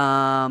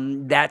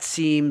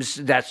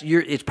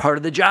 it's part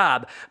of the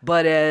job.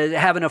 But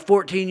having a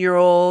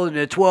 14-year-old and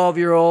a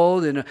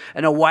 12-year-old and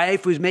a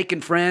wife who's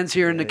making friends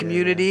here in the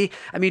community,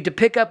 I mean, to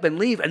pick up and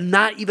leave and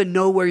not even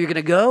know where you're going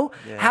to go.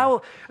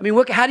 How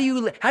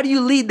do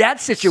you lead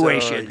that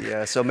situation?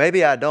 So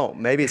maybe I don't.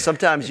 Maybe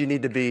sometimes you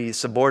need to be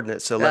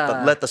subordinate, so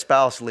let the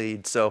spouse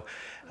lead. So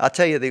I'll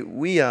tell you that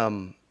we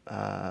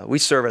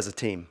serve as a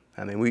team.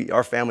 I mean,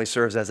 our family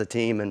serves as a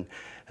team, and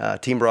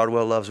Team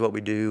Broadwell loves what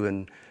we do,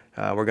 and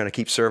we're going to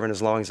keep serving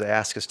as long as they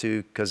ask us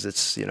to, because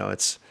it's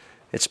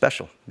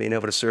special. Being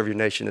able to serve your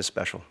nation is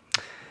special.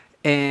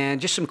 And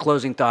just some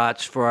closing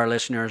thoughts for our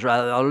listeners.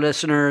 Our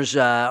listeners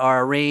are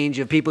a range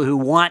of people who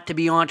want to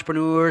be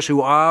entrepreneurs, who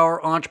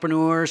are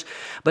entrepreneurs,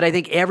 but I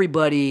think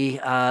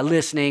everybody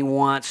listening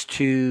wants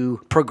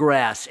to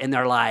progress in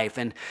their life,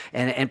 and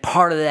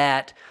part of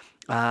that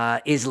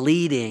is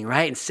leading,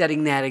 right, and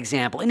setting that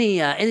example.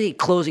 Any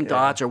closing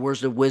thoughts or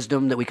words of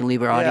wisdom that we can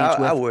leave our audience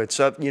with? I would.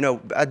 So,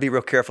 I'd be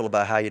real careful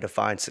about how you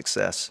define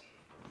success.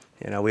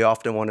 We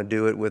often want to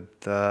do it with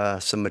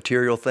some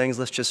material things,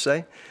 let's just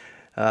say.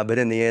 But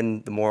in the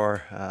end, the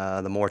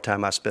more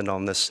time I spend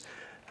on this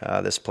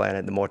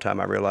planet, the more time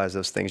I realize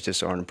those things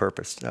just aren't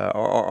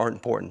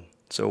important.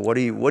 So how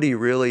do you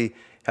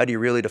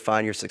really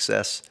define your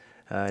success?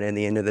 And in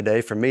the end of the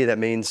day, for me, that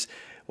means,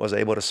 was I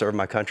able to serve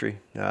my country?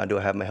 Do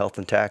I have my health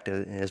intact?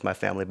 Is my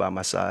family by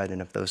my side?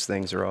 And if those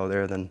things are all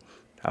there, then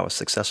I was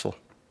successful.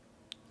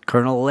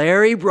 Colonel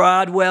Larry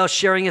Broadwell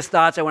sharing his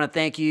thoughts. I want to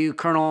thank you,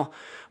 Colonel,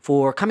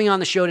 for coming on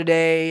the show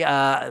today.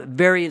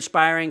 Very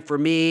inspiring for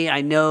me.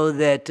 I know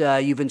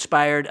that you've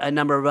inspired a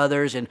number of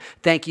others, and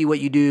thank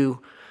you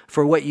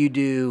for what you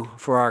do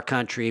for our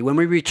country. When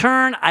we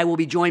return, I will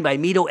be joined by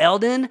Mito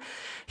Eldon.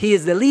 He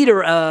is the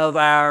leader of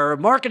our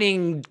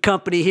marketing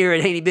company here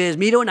at Haney Biz.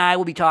 Mito and I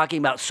will be talking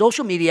about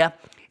social media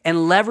and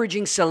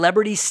leveraging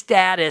celebrity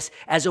status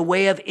as a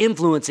way of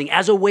influencing,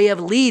 as a way of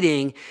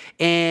leading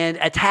and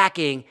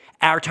attacking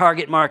our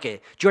target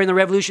market. Join the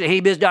revolution at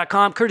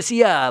HaneyBiz.com,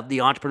 courtesy of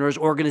the Entrepreneurs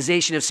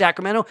Organization of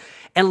Sacramento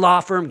and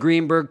law firm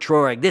Greenberg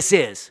Traurig. This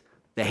is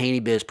the Haney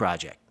Biz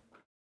Project.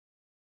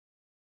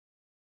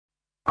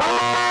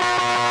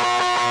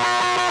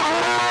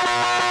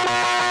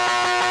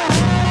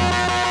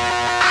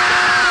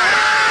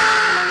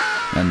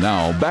 And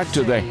now, back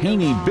to the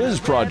Haney Biz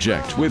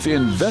Project with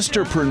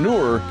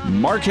investorpreneur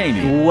Mark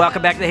Haney.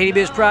 Welcome back to the Haney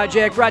Biz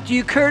Project, brought to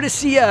you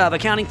courtesy of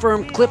accounting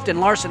firm Clifton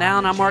Larson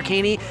Allen. I'm Mark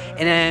Haney,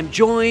 and I'm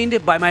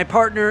joined by my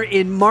partner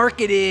in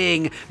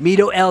marketing,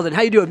 Mito Eldon.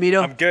 How you doing,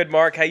 Mito? I'm good,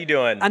 Mark. How you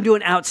doing? I'm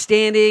doing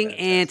outstanding,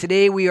 and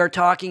today we are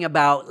talking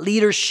about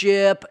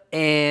leadership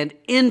and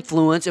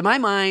influence. In my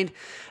mind,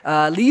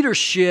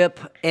 leadership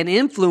and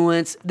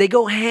influence, they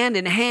go hand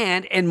in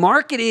hand, and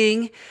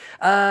marketing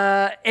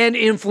and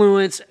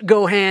influence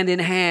go hand in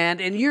hand,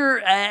 and you're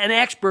an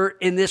expert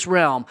in this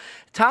realm.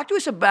 Talk to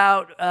us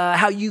about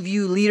how you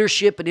view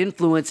leadership and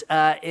influence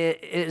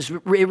it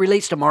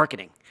relates to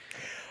marketing.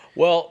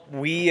 Well,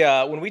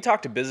 when we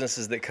talk to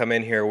businesses that come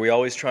in here, we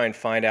always try and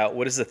find out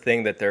what is the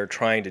thing that they're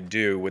trying to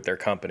do with their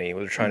company.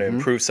 They're trying to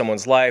improve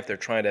someone's life. They're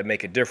trying to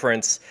make a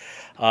difference.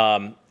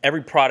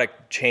 Every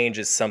product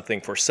changes something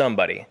for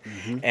somebody.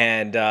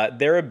 And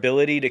their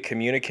ability to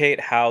communicate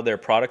how their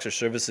products or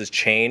services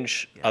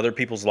change other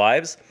people's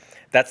lives,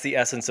 that's the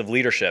essence of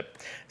leadership.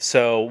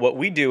 So what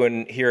we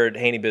do here at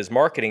Haney Biz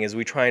Marketing is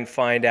we try and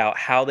find out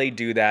how they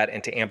do that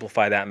and to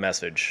amplify that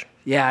message.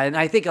 Yeah, and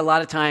I think a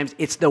lot of times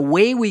it's the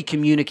way we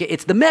communicate.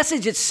 It's the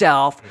message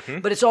itself,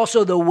 but it's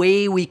also the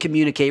way we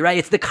communicate, right?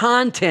 It's the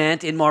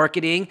content in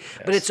marketing,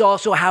 but it's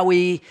also how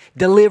we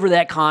deliver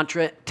that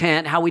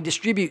content, how we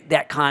distribute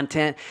that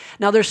content.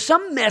 Now, there's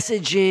some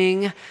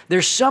messaging,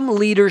 there's some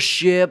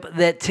leadership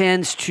that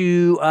tends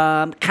to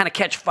kind of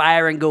catch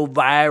fire and go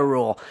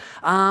viral.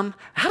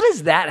 How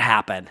does that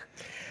happen?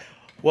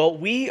 Well,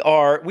 we've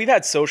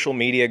had social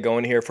media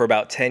going here for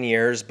about 10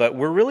 years, but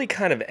we're really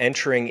kind of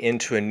entering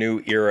into a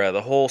new era.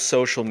 The whole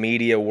social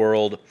media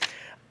world,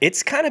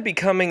 it's kind of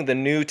becoming the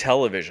new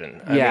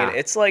television. I mean,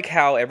 it's like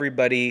how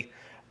everybody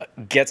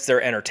gets their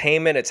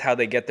entertainment. It's how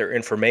they get their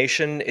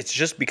information. It's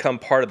just become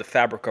part of the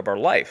fabric of our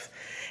life.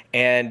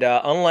 And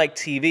unlike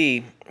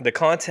TV, the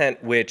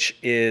content which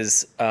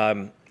is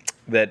that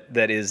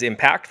is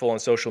impactful on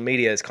social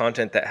media is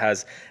content that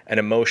has an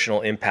emotional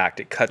impact.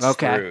 It cuts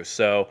through.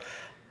 So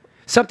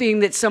something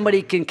that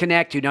somebody can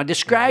connect to. Now,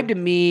 describe to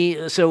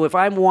me, so if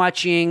I'm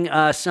watching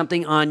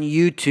something on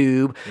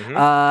YouTube,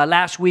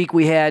 last week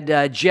we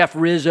had Jeff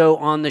Rizzo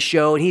on the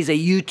show, and he's a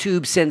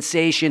YouTube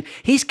sensation.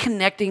 He's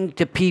connecting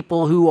to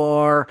people who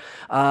are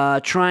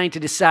trying to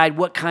decide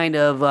what kind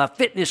of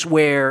fitness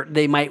wear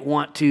they might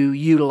want to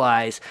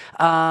utilize.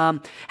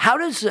 How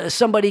does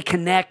somebody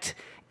connect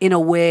in a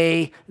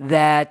way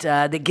that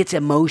that gets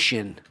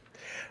emotion?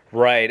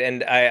 Right,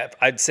 and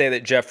I'd say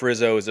that Jeff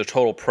Rizzo is a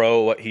total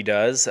pro at what he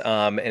does,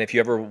 and if you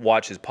ever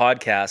watch his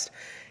podcast,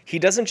 he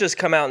doesn't just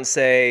come out and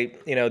say,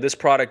 you know, this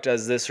product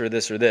does this or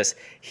this or this.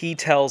 He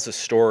tells a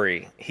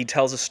story. He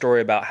tells a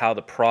story about how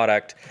the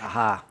product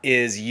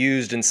is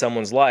used in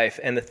someone's life,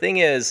 and the thing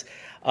is,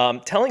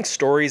 telling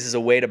stories is a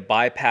way to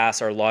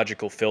bypass our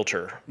logical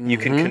filter. You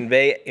can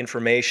convey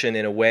information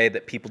in a way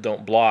that people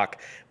don't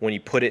block when you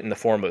put it in the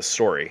form of a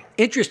story.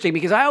 Interesting,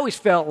 because I always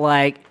felt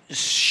like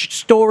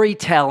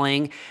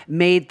storytelling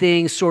made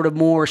things sort of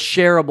more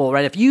shareable,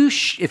 right? If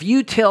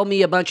you tell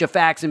me a bunch of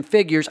facts and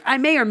figures, I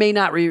may or may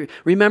not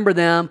remember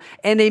them,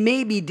 and they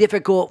may be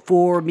difficult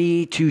for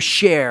me to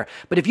share.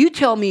 But if you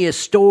tell me a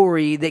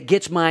story that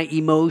gets my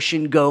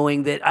emotion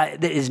going,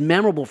 that is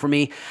memorable for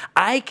me,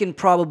 I can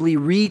probably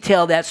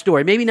retell that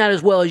story. Maybe not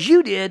as well as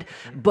you did,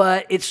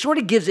 but it sort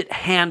of gives it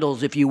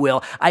handles, if you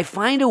will. I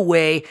find a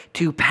way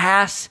to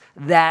pass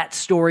that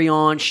story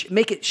on,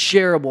 make it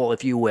shareable,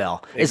 if you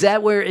will. Is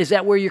that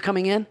where you're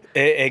coming in?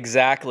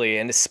 Exactly,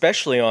 and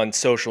especially on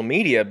social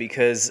media,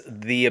 because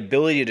the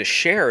ability to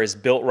share is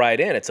built right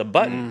in. It's a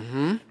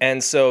button.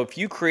 And so if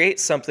you create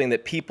something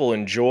that people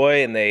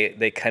enjoy and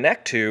they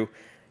connect to,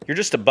 you're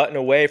just a button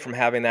away from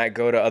having that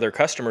go to other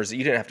customers that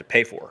you didn't have to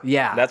pay for.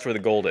 Yeah. That's where the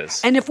gold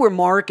is. And if we're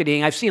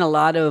marketing, I've seen a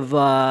lot of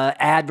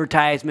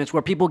advertisements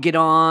where people get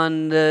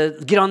on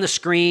the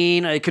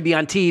screen. It could be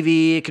on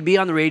TV, it could be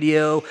on the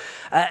radio,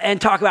 and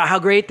talk about how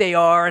great they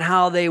are and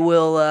how they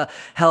will,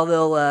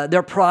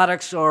 their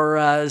products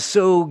are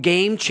so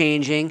game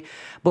changing.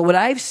 But what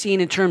I've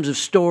seen in terms of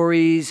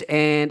stories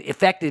and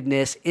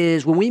effectiveness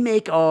is when we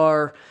make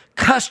our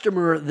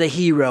customer the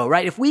hero,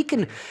 right? If we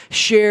can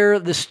share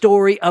the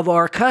story of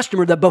our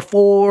customer, the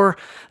before,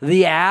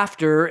 the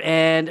after,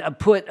 and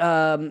put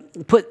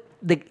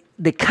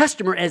the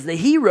customer as the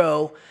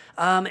hero,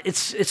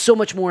 it's so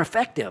much more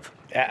effective.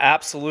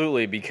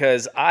 Absolutely,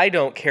 because I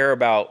don't care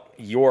about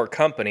your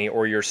company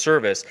or your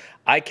service.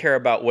 I care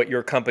about what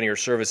your company or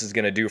service is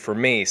going to do for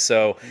me.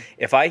 So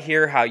if I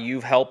hear how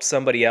you've helped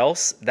somebody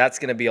else, that's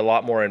going to be a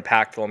lot more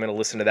impactful. I'm going to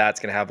listen to that. It's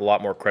going to have a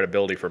lot more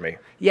credibility for me.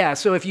 Yeah,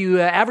 so if you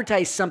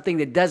advertise something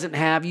that doesn't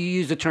have, you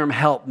use the term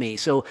help me.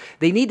 So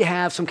they need to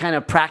have some kind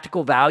of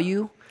practical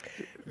value.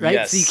 Right?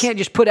 Yes. So you can't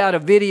just put out a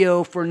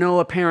video for no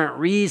apparent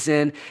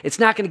reason. It's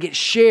not going to get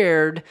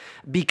shared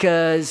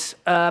because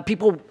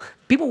people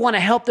people want to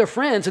help their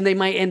friends, and they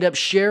might end up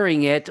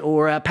sharing it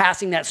or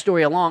passing that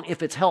story along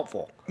if it's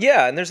helpful.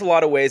 Yeah, and there's a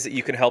lot of ways that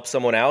you can help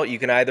someone out. You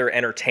can either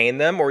entertain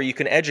them or you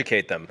can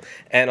educate them.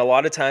 And a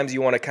lot of times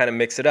you want to kind of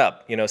mix it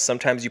up. You know,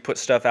 sometimes you put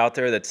stuff out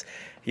there that's,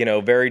 you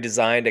know, very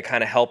designed to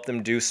kind of help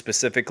them do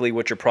specifically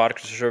what your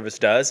product or service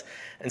does.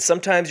 And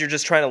sometimes you're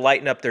just trying to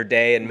lighten up their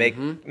day and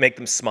make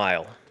them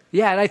smile.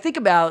 Yeah, and I think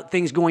about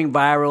things going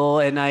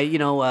viral, and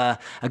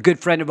a good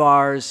friend of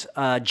ours,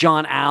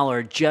 John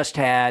Allard, just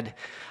had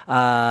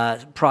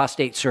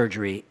prostate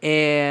surgery,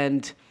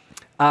 and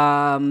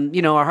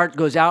our heart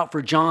goes out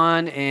for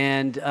John,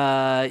 and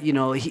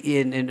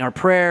in our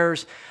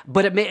prayers.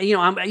 But it may,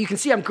 you can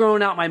see I'm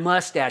growing out my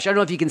mustache. I don't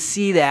know if you can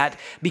see that,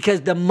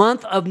 because the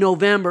month of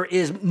November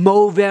is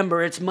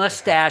Movember. It's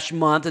mustache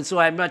month, and so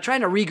I'm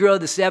trying to regrow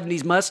the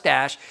 '70s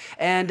mustache.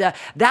 And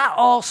that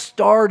all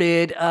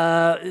started.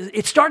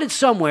 It started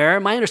somewhere.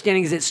 My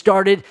understanding is it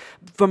started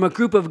from a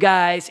group of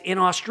guys in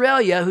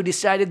Australia who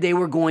decided they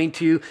were going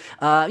to.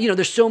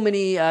 There's so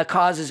many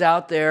causes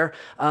out there.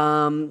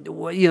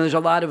 There's a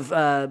lot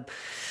of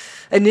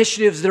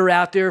initiatives that are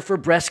out there for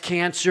breast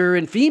cancer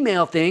and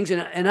female things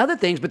and other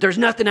things, but there's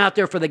nothing out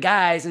there for the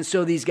guys. And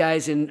so these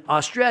guys in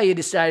Australia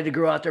decided to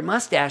grow out their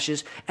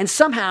mustaches, and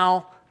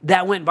somehow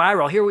that went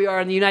viral. Here we are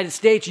in the United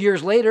States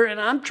years later, and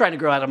I'm trying to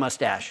grow out a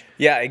mustache.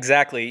 Yeah,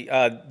 exactly.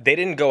 They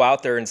didn't go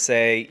out there and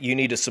say, you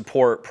need to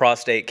support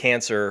prostate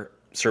cancer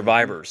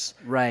survivors.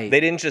 Right. They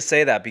didn't just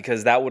say that,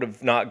 because that would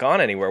have not gone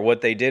anywhere.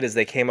 What they did is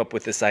they came up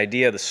with this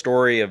idea, the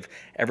story of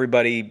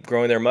everybody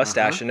growing their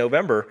mustache in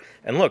November.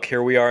 And look,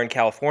 here we are in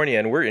California,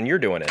 and you're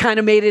doing it. Kind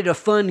of made it a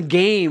fun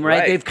game, right?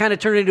 Right. They've kind of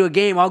turned it into a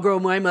game. I'll grow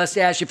my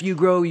mustache if you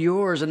grow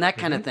yours, and that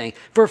kind of thing.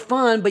 For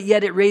fun, but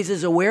yet it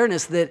raises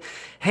awareness that,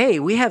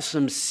 hey, we have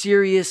some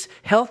serious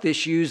health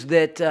issues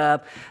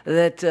that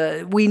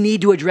we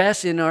need to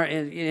address in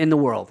the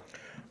world.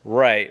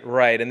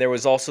 Right. And there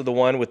was also the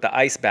one with the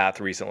ice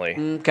bath recently.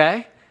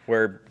 Okay.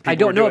 Where I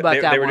don't know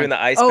about that one. They were doing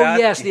the ice bath? bath?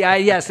 Yes,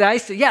 the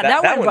ice. Yeah,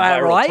 that went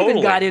viral. I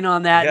even got in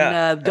on that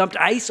and dumped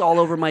ice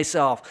all over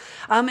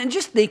myself. And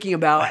just thinking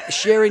about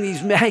sharing these,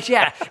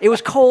 it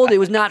was cold. It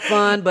was not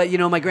fun, but,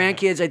 my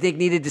grandkids, I think,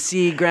 needed to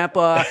see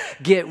Grandpa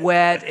get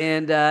wet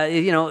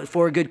and,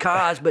 for a good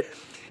cause. But,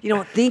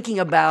 thinking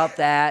about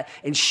that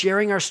and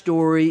sharing our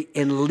story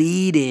and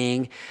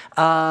leading,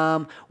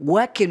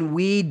 what can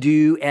we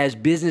do as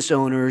business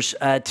owners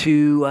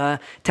to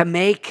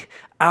make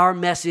our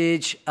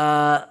message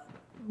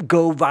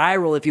go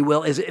viral, if you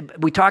will?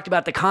 We talked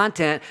about the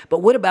content,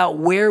 but what about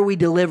where we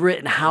deliver it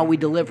and how we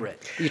deliver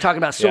it? You're talking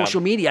about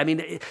social media. I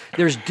mean,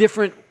 there's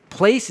different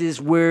places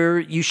where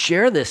you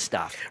share this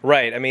stuff.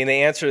 Right. I mean, the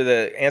answer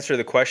to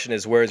the question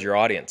is, where's your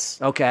audience?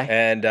 Okay.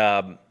 And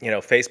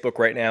Facebook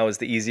right now is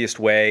the easiest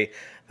way,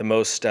 the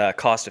most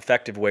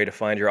cost-effective way to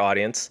find your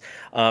audience.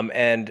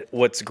 And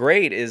what's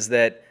great is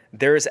that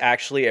there is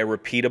actually a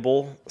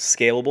repeatable,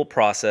 scalable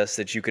process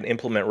that you can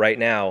implement right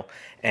now,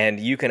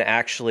 and you can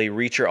actually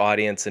reach your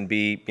audience and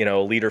be, a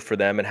leader for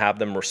them and have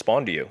them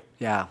respond to you.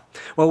 Yeah.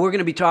 Well, we're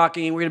going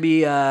to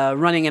be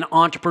running an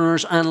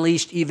Entrepreneurs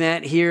Unleashed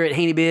event here at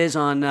Haney Biz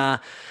on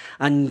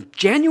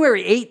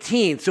January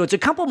 18th. So it's a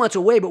couple months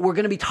away, but we're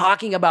going to be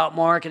talking about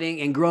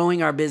marketing and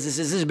growing our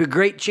businesses. This is a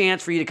great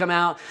chance for you to come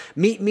out,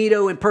 meet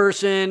Mito in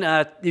person.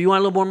 If you want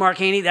a little more Mark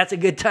Haney, that's a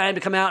good time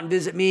to come out and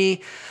visit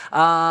me.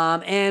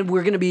 And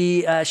we're going to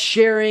be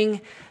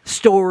sharing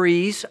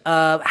stories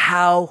of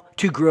how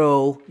to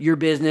grow your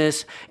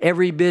business.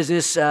 Every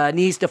business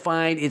needs to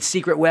find its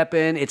secret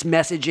weapon, its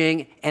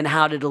messaging, and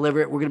how to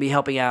deliver it. We're going to be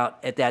helping out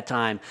at that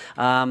time.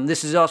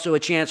 This is also a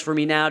chance for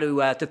me now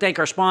to thank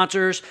our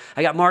sponsors.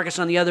 I got Marcus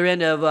on the other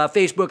end of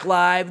Facebook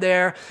Live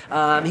there.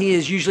 He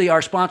is usually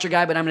our sponsor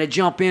guy, but I'm going to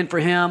jump in for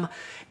him.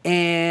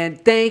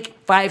 And thank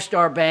 5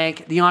 Star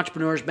Bank, the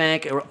Entrepreneurs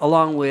Bank,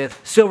 along with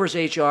Silvers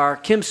HR,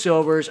 Kim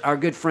Silvers, our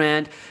good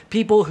friend,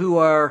 people who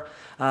are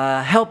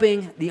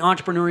helping the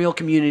entrepreneurial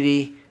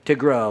community to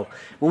grow.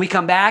 When we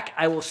come back,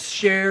 I will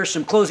share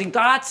some closing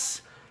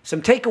thoughts,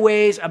 some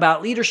takeaways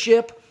about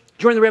leadership.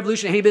 Join the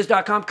revolution at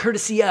HaneyBiz.com,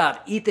 courtesy of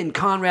Ethan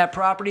Conrad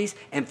Properties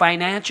and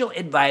financial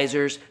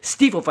advisors,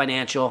 Stifel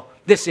Financial.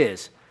 This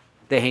is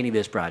the Haney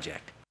Biz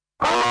Project.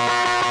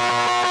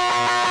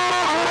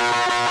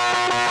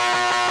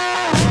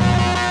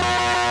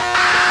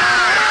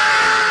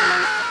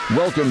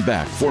 Welcome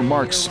back for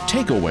Mark's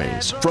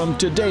takeaways from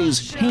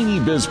today's Haney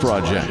Biz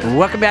Project.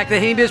 Welcome back to the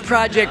Haney Biz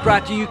Project,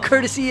 brought to you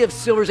courtesy of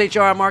Silvers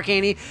HR. I'm Mark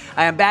Haney.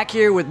 I am back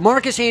here with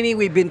Marcus Haney.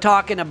 We've been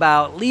talking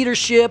about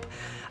leadership.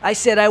 I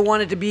said I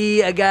wanted to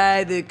be a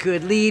guy that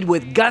could lead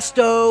with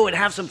gusto and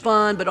have some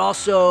fun, but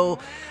also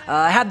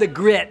have the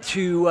grit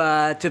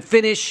to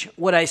finish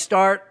what I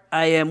start.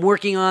 I am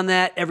working on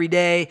that every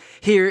day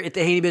here at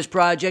the Haney Biz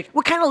Project.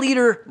 What kind of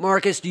leader,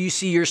 Marcus, do you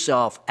see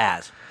yourself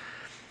as?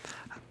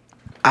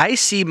 I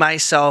see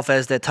myself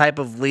as the type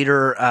of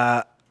leader,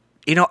 I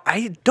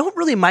don't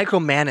really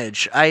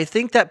micromanage. I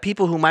think that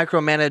people who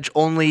micromanage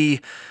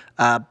only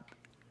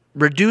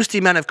reduce the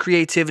amount of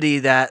creativity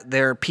that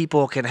their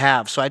people can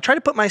have. So I try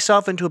to put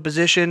myself into a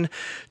position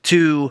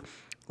to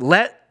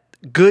let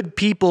good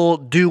people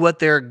do what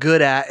they're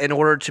good at in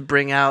order to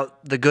bring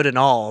out the good in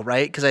all,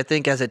 right? Because I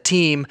think as a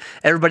team,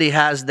 everybody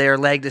has their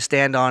leg to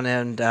stand on,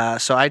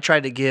 and so I try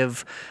to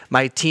give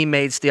my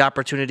teammates the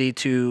opportunity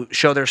to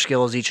show their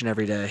skills each and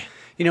every day.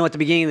 You know, at the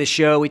beginning of the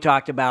show, we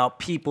talked about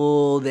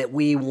people that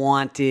we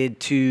wanted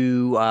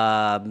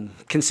to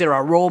consider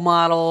our role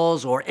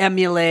models or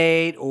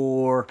emulate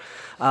or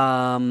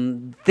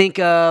think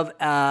of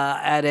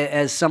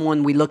as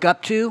someone we look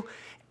up to.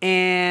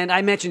 And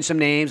I mentioned some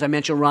names. I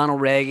mentioned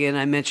Ronald Reagan.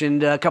 I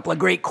mentioned a couple of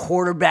great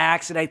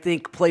quarterbacks that I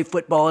think play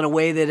football in a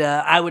way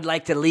that I would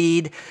like to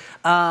lead.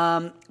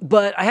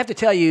 But I have to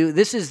tell you,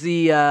 this is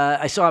the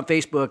I saw on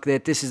Facebook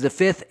that this is the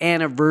 5th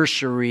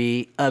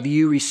anniversary of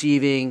you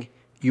receiving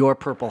your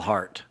Purple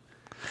Heart.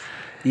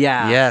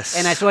 Yeah. Yes.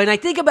 And I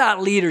think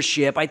about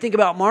leadership. I think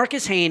about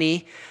Marcus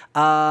Haney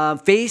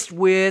faced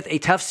with a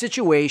tough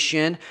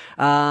situation,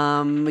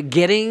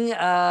 getting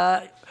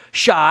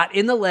shot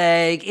in the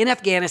leg in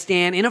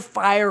Afghanistan in a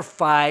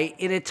firefight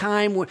in a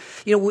time where,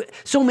 you know,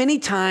 so many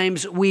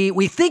times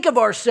we think of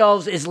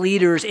ourselves as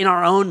leaders in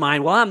our own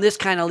mind. Well, I'm this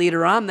kind of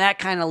leader, I'm that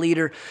kind of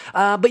leader.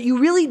 But you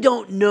really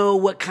don't know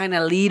what kind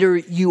of leader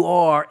you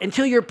are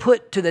until you're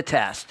put to the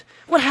test.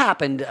 What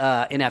happened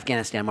in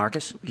Afghanistan,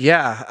 Marcus?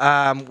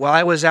 Yeah, well,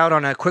 I was out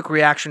on a quick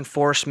reaction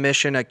force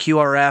mission, a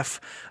QRF.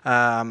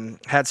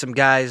 Had some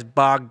guys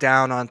bogged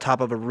down on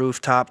top of a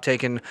rooftop,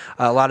 taking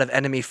a lot of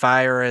enemy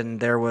fire, and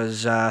there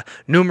was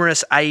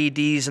numerous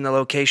IEDs in the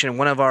location.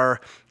 One of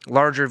our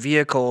larger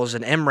vehicles,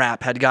 an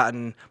MRAP, had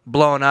gotten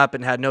blown up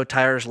and had no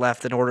tires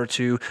left in order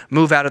to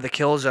move out of the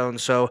kill zone.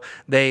 So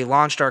they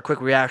launched our quick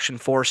reaction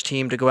force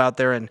team to go out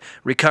there and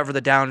recover the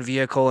downed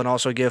vehicle and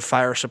also give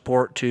fire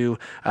support to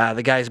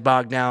the guys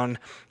bogged down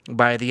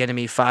by the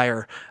enemy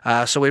fire.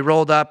 So we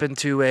rolled up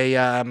into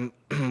a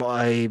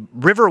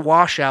river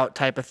washout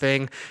type of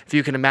thing, if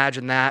you can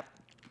imagine that,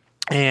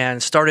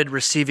 and started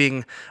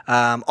receiving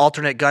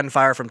alternate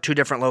gunfire from 2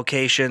 different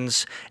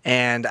locations,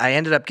 and I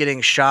ended up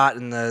getting shot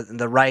in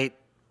the right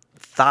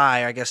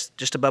thigh, I guess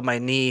just above my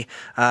knee,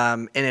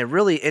 in a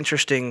really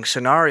interesting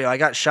scenario. I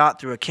got shot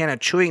through a can of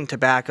chewing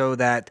tobacco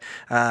that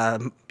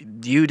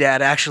you,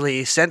 Dad,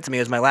 actually sent to me.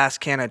 It was my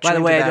last can of chewing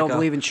tobacco. By the way, I don't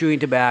believe in chewing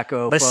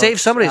tobacco. But it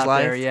saved somebody's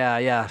life. There.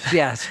 Yeah,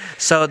 yes.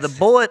 So the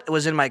bullet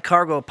was in my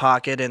cargo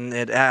pocket, and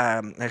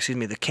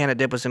the can of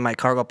dip was in my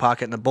cargo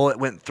pocket, and the bullet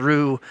went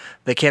through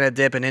the can of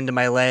dip and into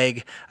my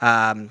leg.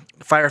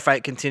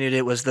 Firefight continued.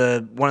 It was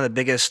one of the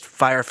biggest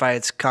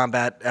firefights,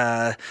 combat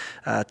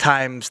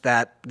times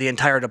that the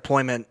entire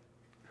deployment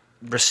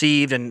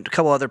received, and a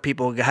couple other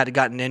people had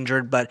gotten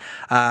injured, but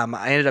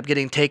I ended up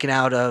getting taken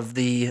out of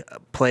the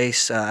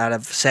place, out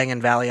of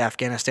Sangin Valley,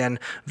 Afghanistan,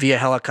 via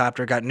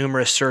helicopter, got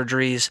numerous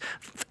surgeries,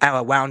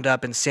 wound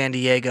up in San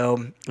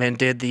Diego, and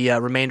did the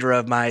remainder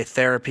of my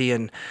therapy,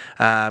 and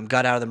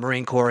got out of the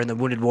Marine Corps in the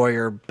Wounded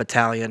Warrior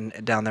Battalion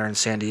down there in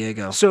San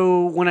Diego.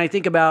 So when I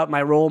think about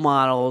my role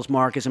models,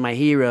 Marcus, and my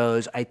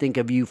heroes, I think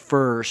of you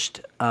first.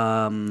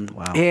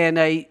 Wow. And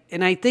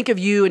I think of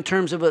you in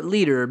terms of a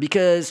leader,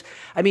 because,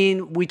 I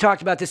mean, we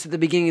talked about this at the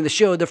beginning of the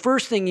show. The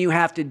first thing you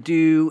have to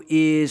do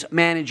is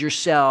manage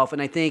yourself. And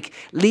I think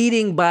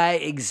leading by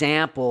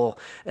example,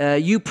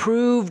 you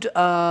proved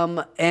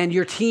and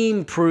your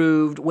team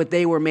proved what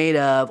they were made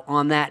of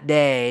on that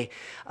day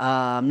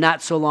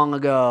not so long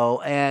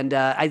ago. And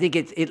I think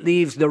it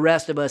leaves the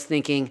rest of us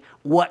thinking,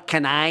 what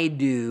can I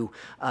do?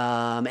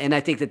 And I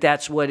think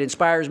that's what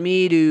inspires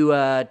me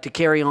to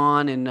carry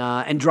on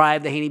and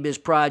drive the Haney Biz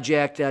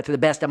Project to the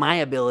best of my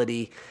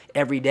ability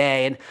every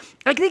day. And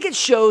I think it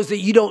shows that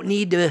you don't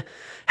need to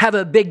have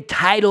a big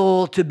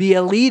title to be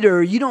a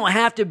leader. You don't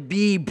have to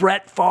be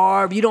Brett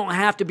Favre. You don't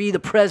have to be the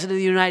President of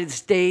the United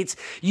States.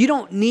 You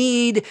don't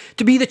need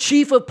to be the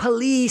chief of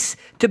police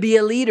to be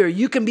a leader.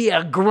 You can be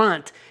a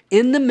grunt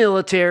in the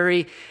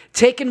military,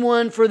 taking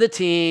one for the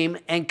team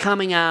and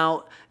coming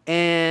out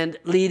and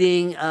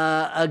leading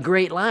a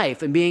great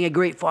life and being a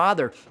great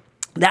father.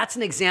 That's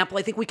an example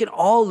I think we can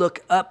all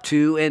look up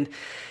to. And,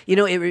 you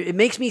know, it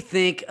makes me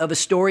think of a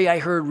story I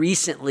heard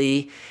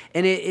recently.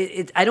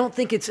 And I don't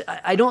think it's,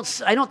 I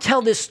don't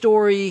tell this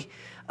story,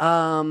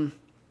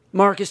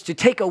 Marcus, to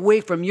take away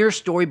from your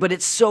story, but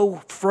it's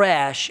so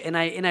fresh. And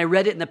I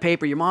read it in the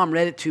paper. Your mom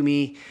read it to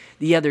me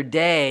the other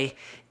day.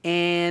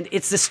 And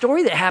it's the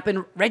story that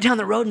happened right down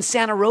the road in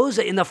Santa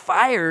Rosa in the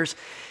fires.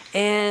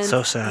 And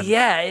so sad.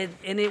 Yeah.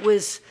 And it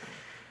was,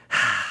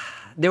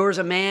 there was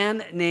a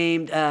man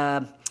named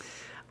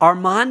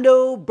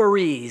Armando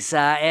Bariz,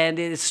 and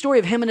it's a story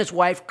of him and his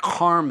wife,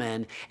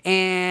 Carmen,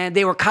 and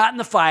they were caught in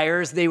the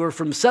fires. They were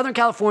from Southern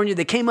California.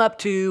 They came up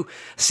to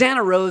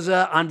Santa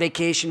Rosa on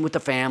vacation with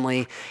the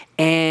family,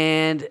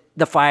 and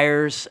the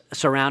fires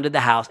surrounded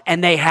the house,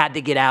 and they had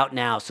to get out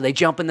now. So they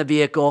jump in the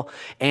vehicle,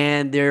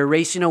 and they're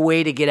racing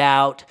away to get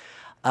out.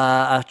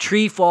 A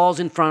tree falls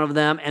in front of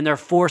them, and they're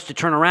forced to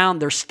turn around.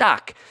 They're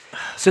stuck.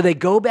 So they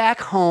go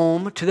back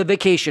home to the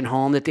vacation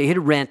home that they had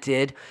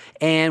rented,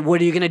 and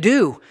what are you going to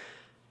do?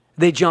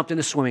 They jumped in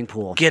the swimming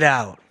pool. Get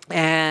out.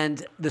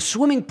 And the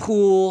swimming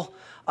pool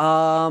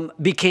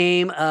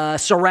became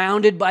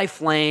surrounded by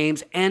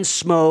flames and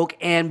smoke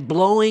and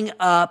blowing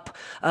up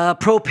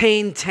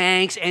propane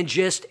tanks, and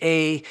just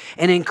an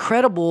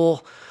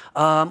incredible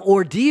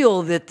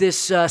ordeal that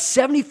this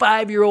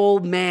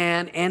 75-year-old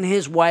man and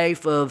his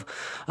wife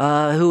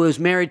who was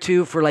married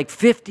to for like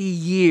 50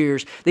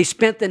 years, they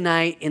spent the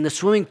night in the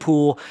swimming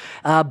pool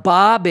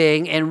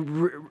bobbing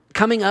and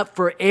coming up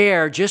for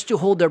air just to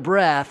hold their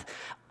breath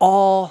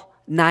all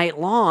night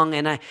long.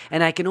 And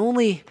I can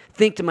only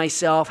think to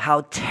myself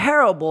how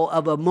terrible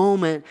of a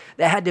moment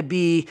that had to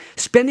be,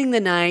 spending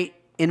the night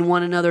in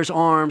one another's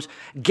arms,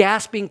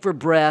 gasping for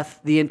breath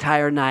the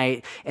entire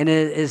night. And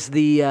as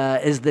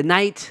the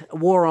night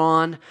wore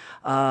on,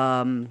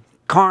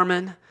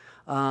 Carmen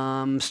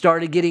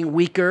started getting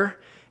weaker,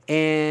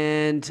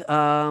 and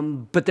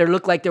but there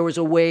looked like there was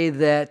a way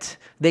that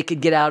they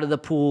could get out of the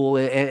pool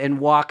and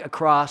walk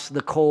across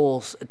the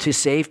coals to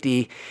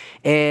safety.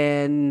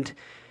 And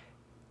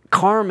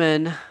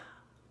Carmen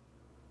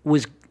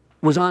was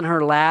on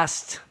her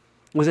last,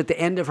 was at the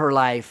end of her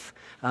life.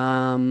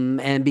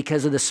 And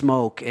because of the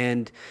smoke,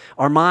 and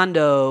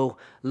Armando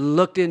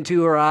looked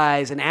into her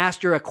eyes and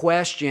asked her a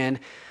question,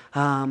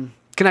 can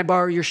I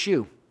borrow your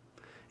shoe?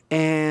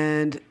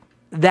 And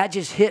that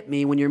just hit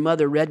me when your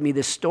mother read me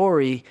this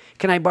story.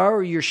 Can I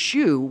borrow your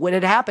shoe? What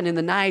had happened in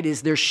the night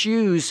is their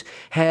shoes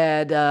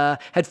had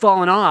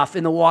fallen off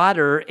in the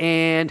water,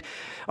 and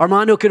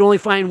Armando could only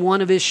find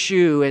one of his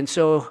shoe. And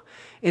so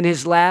in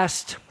his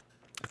last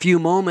few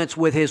moments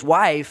with his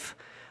wife,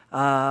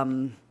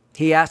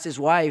 he asked his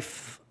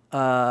wife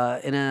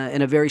in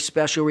a very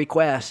special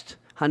request,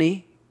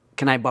 honey,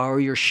 can I borrow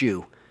your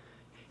shoe?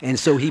 And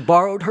so he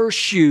borrowed her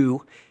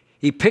shoe,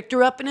 he picked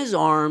her up in his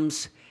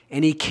arms,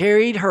 and he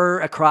carried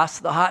her across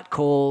the hot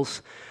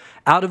coals,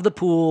 out of the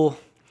pool,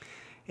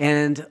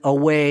 and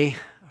away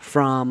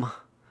from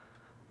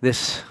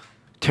this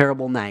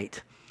terrible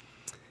night.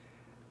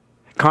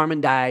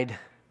 Carmen died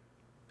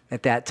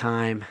at that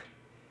time,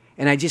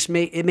 and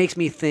it makes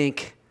me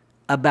think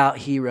about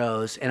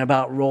heroes and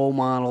about role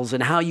models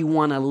and how you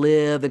want to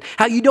live, and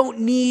how you don't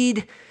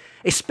need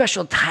a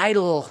special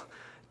title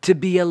to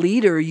be a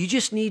leader. You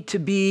just need to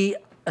be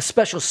a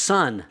special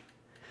son.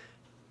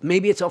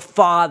 Maybe it's a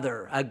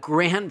father, a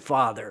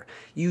grandfather.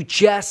 You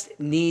just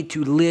need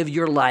to live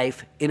your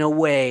life in a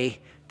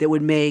way that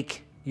would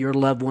make your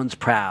loved ones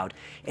proud.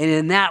 And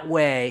in that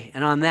way,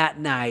 and on that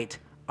night,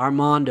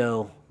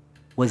 Armando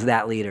was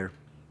that leader.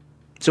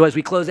 So as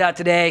we close out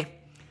today,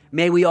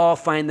 may we all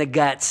find the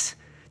guts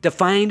to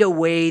find a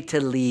way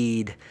to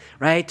lead,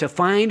 right? To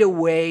find a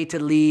way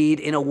to lead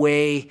in a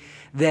way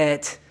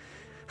that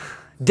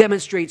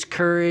demonstrates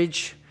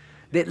courage,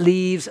 that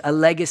leaves a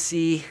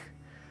legacy.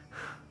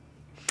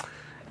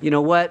 You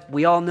know what?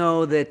 We all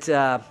know that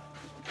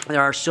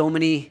there are so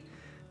many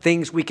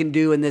things we can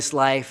do in this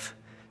life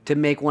to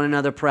make one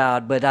another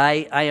proud. But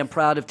I am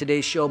proud of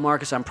today's show,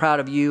 Marcus. I'm proud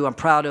of you. I'm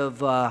proud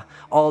of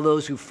all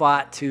those who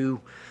fought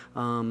to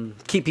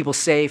keep people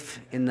safe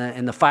in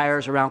the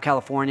fires around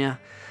California.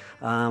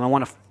 I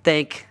want to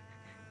thank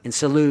and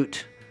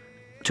salute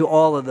to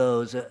all of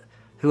those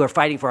who are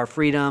fighting for our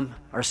freedom,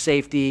 our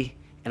safety,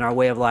 and our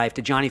way of life.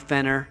 To Jonni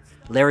Fenner,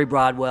 Larry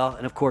Broadwell,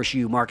 and of course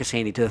you, Marcus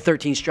Haney. To the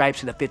 13 stripes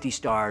and the 50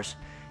 stars,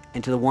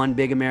 and to the one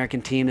big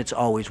American team that's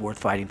always worth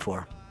fighting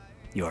for.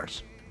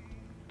 Yours.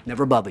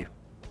 Never above you,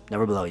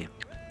 never below you.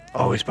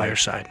 Always by your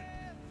side.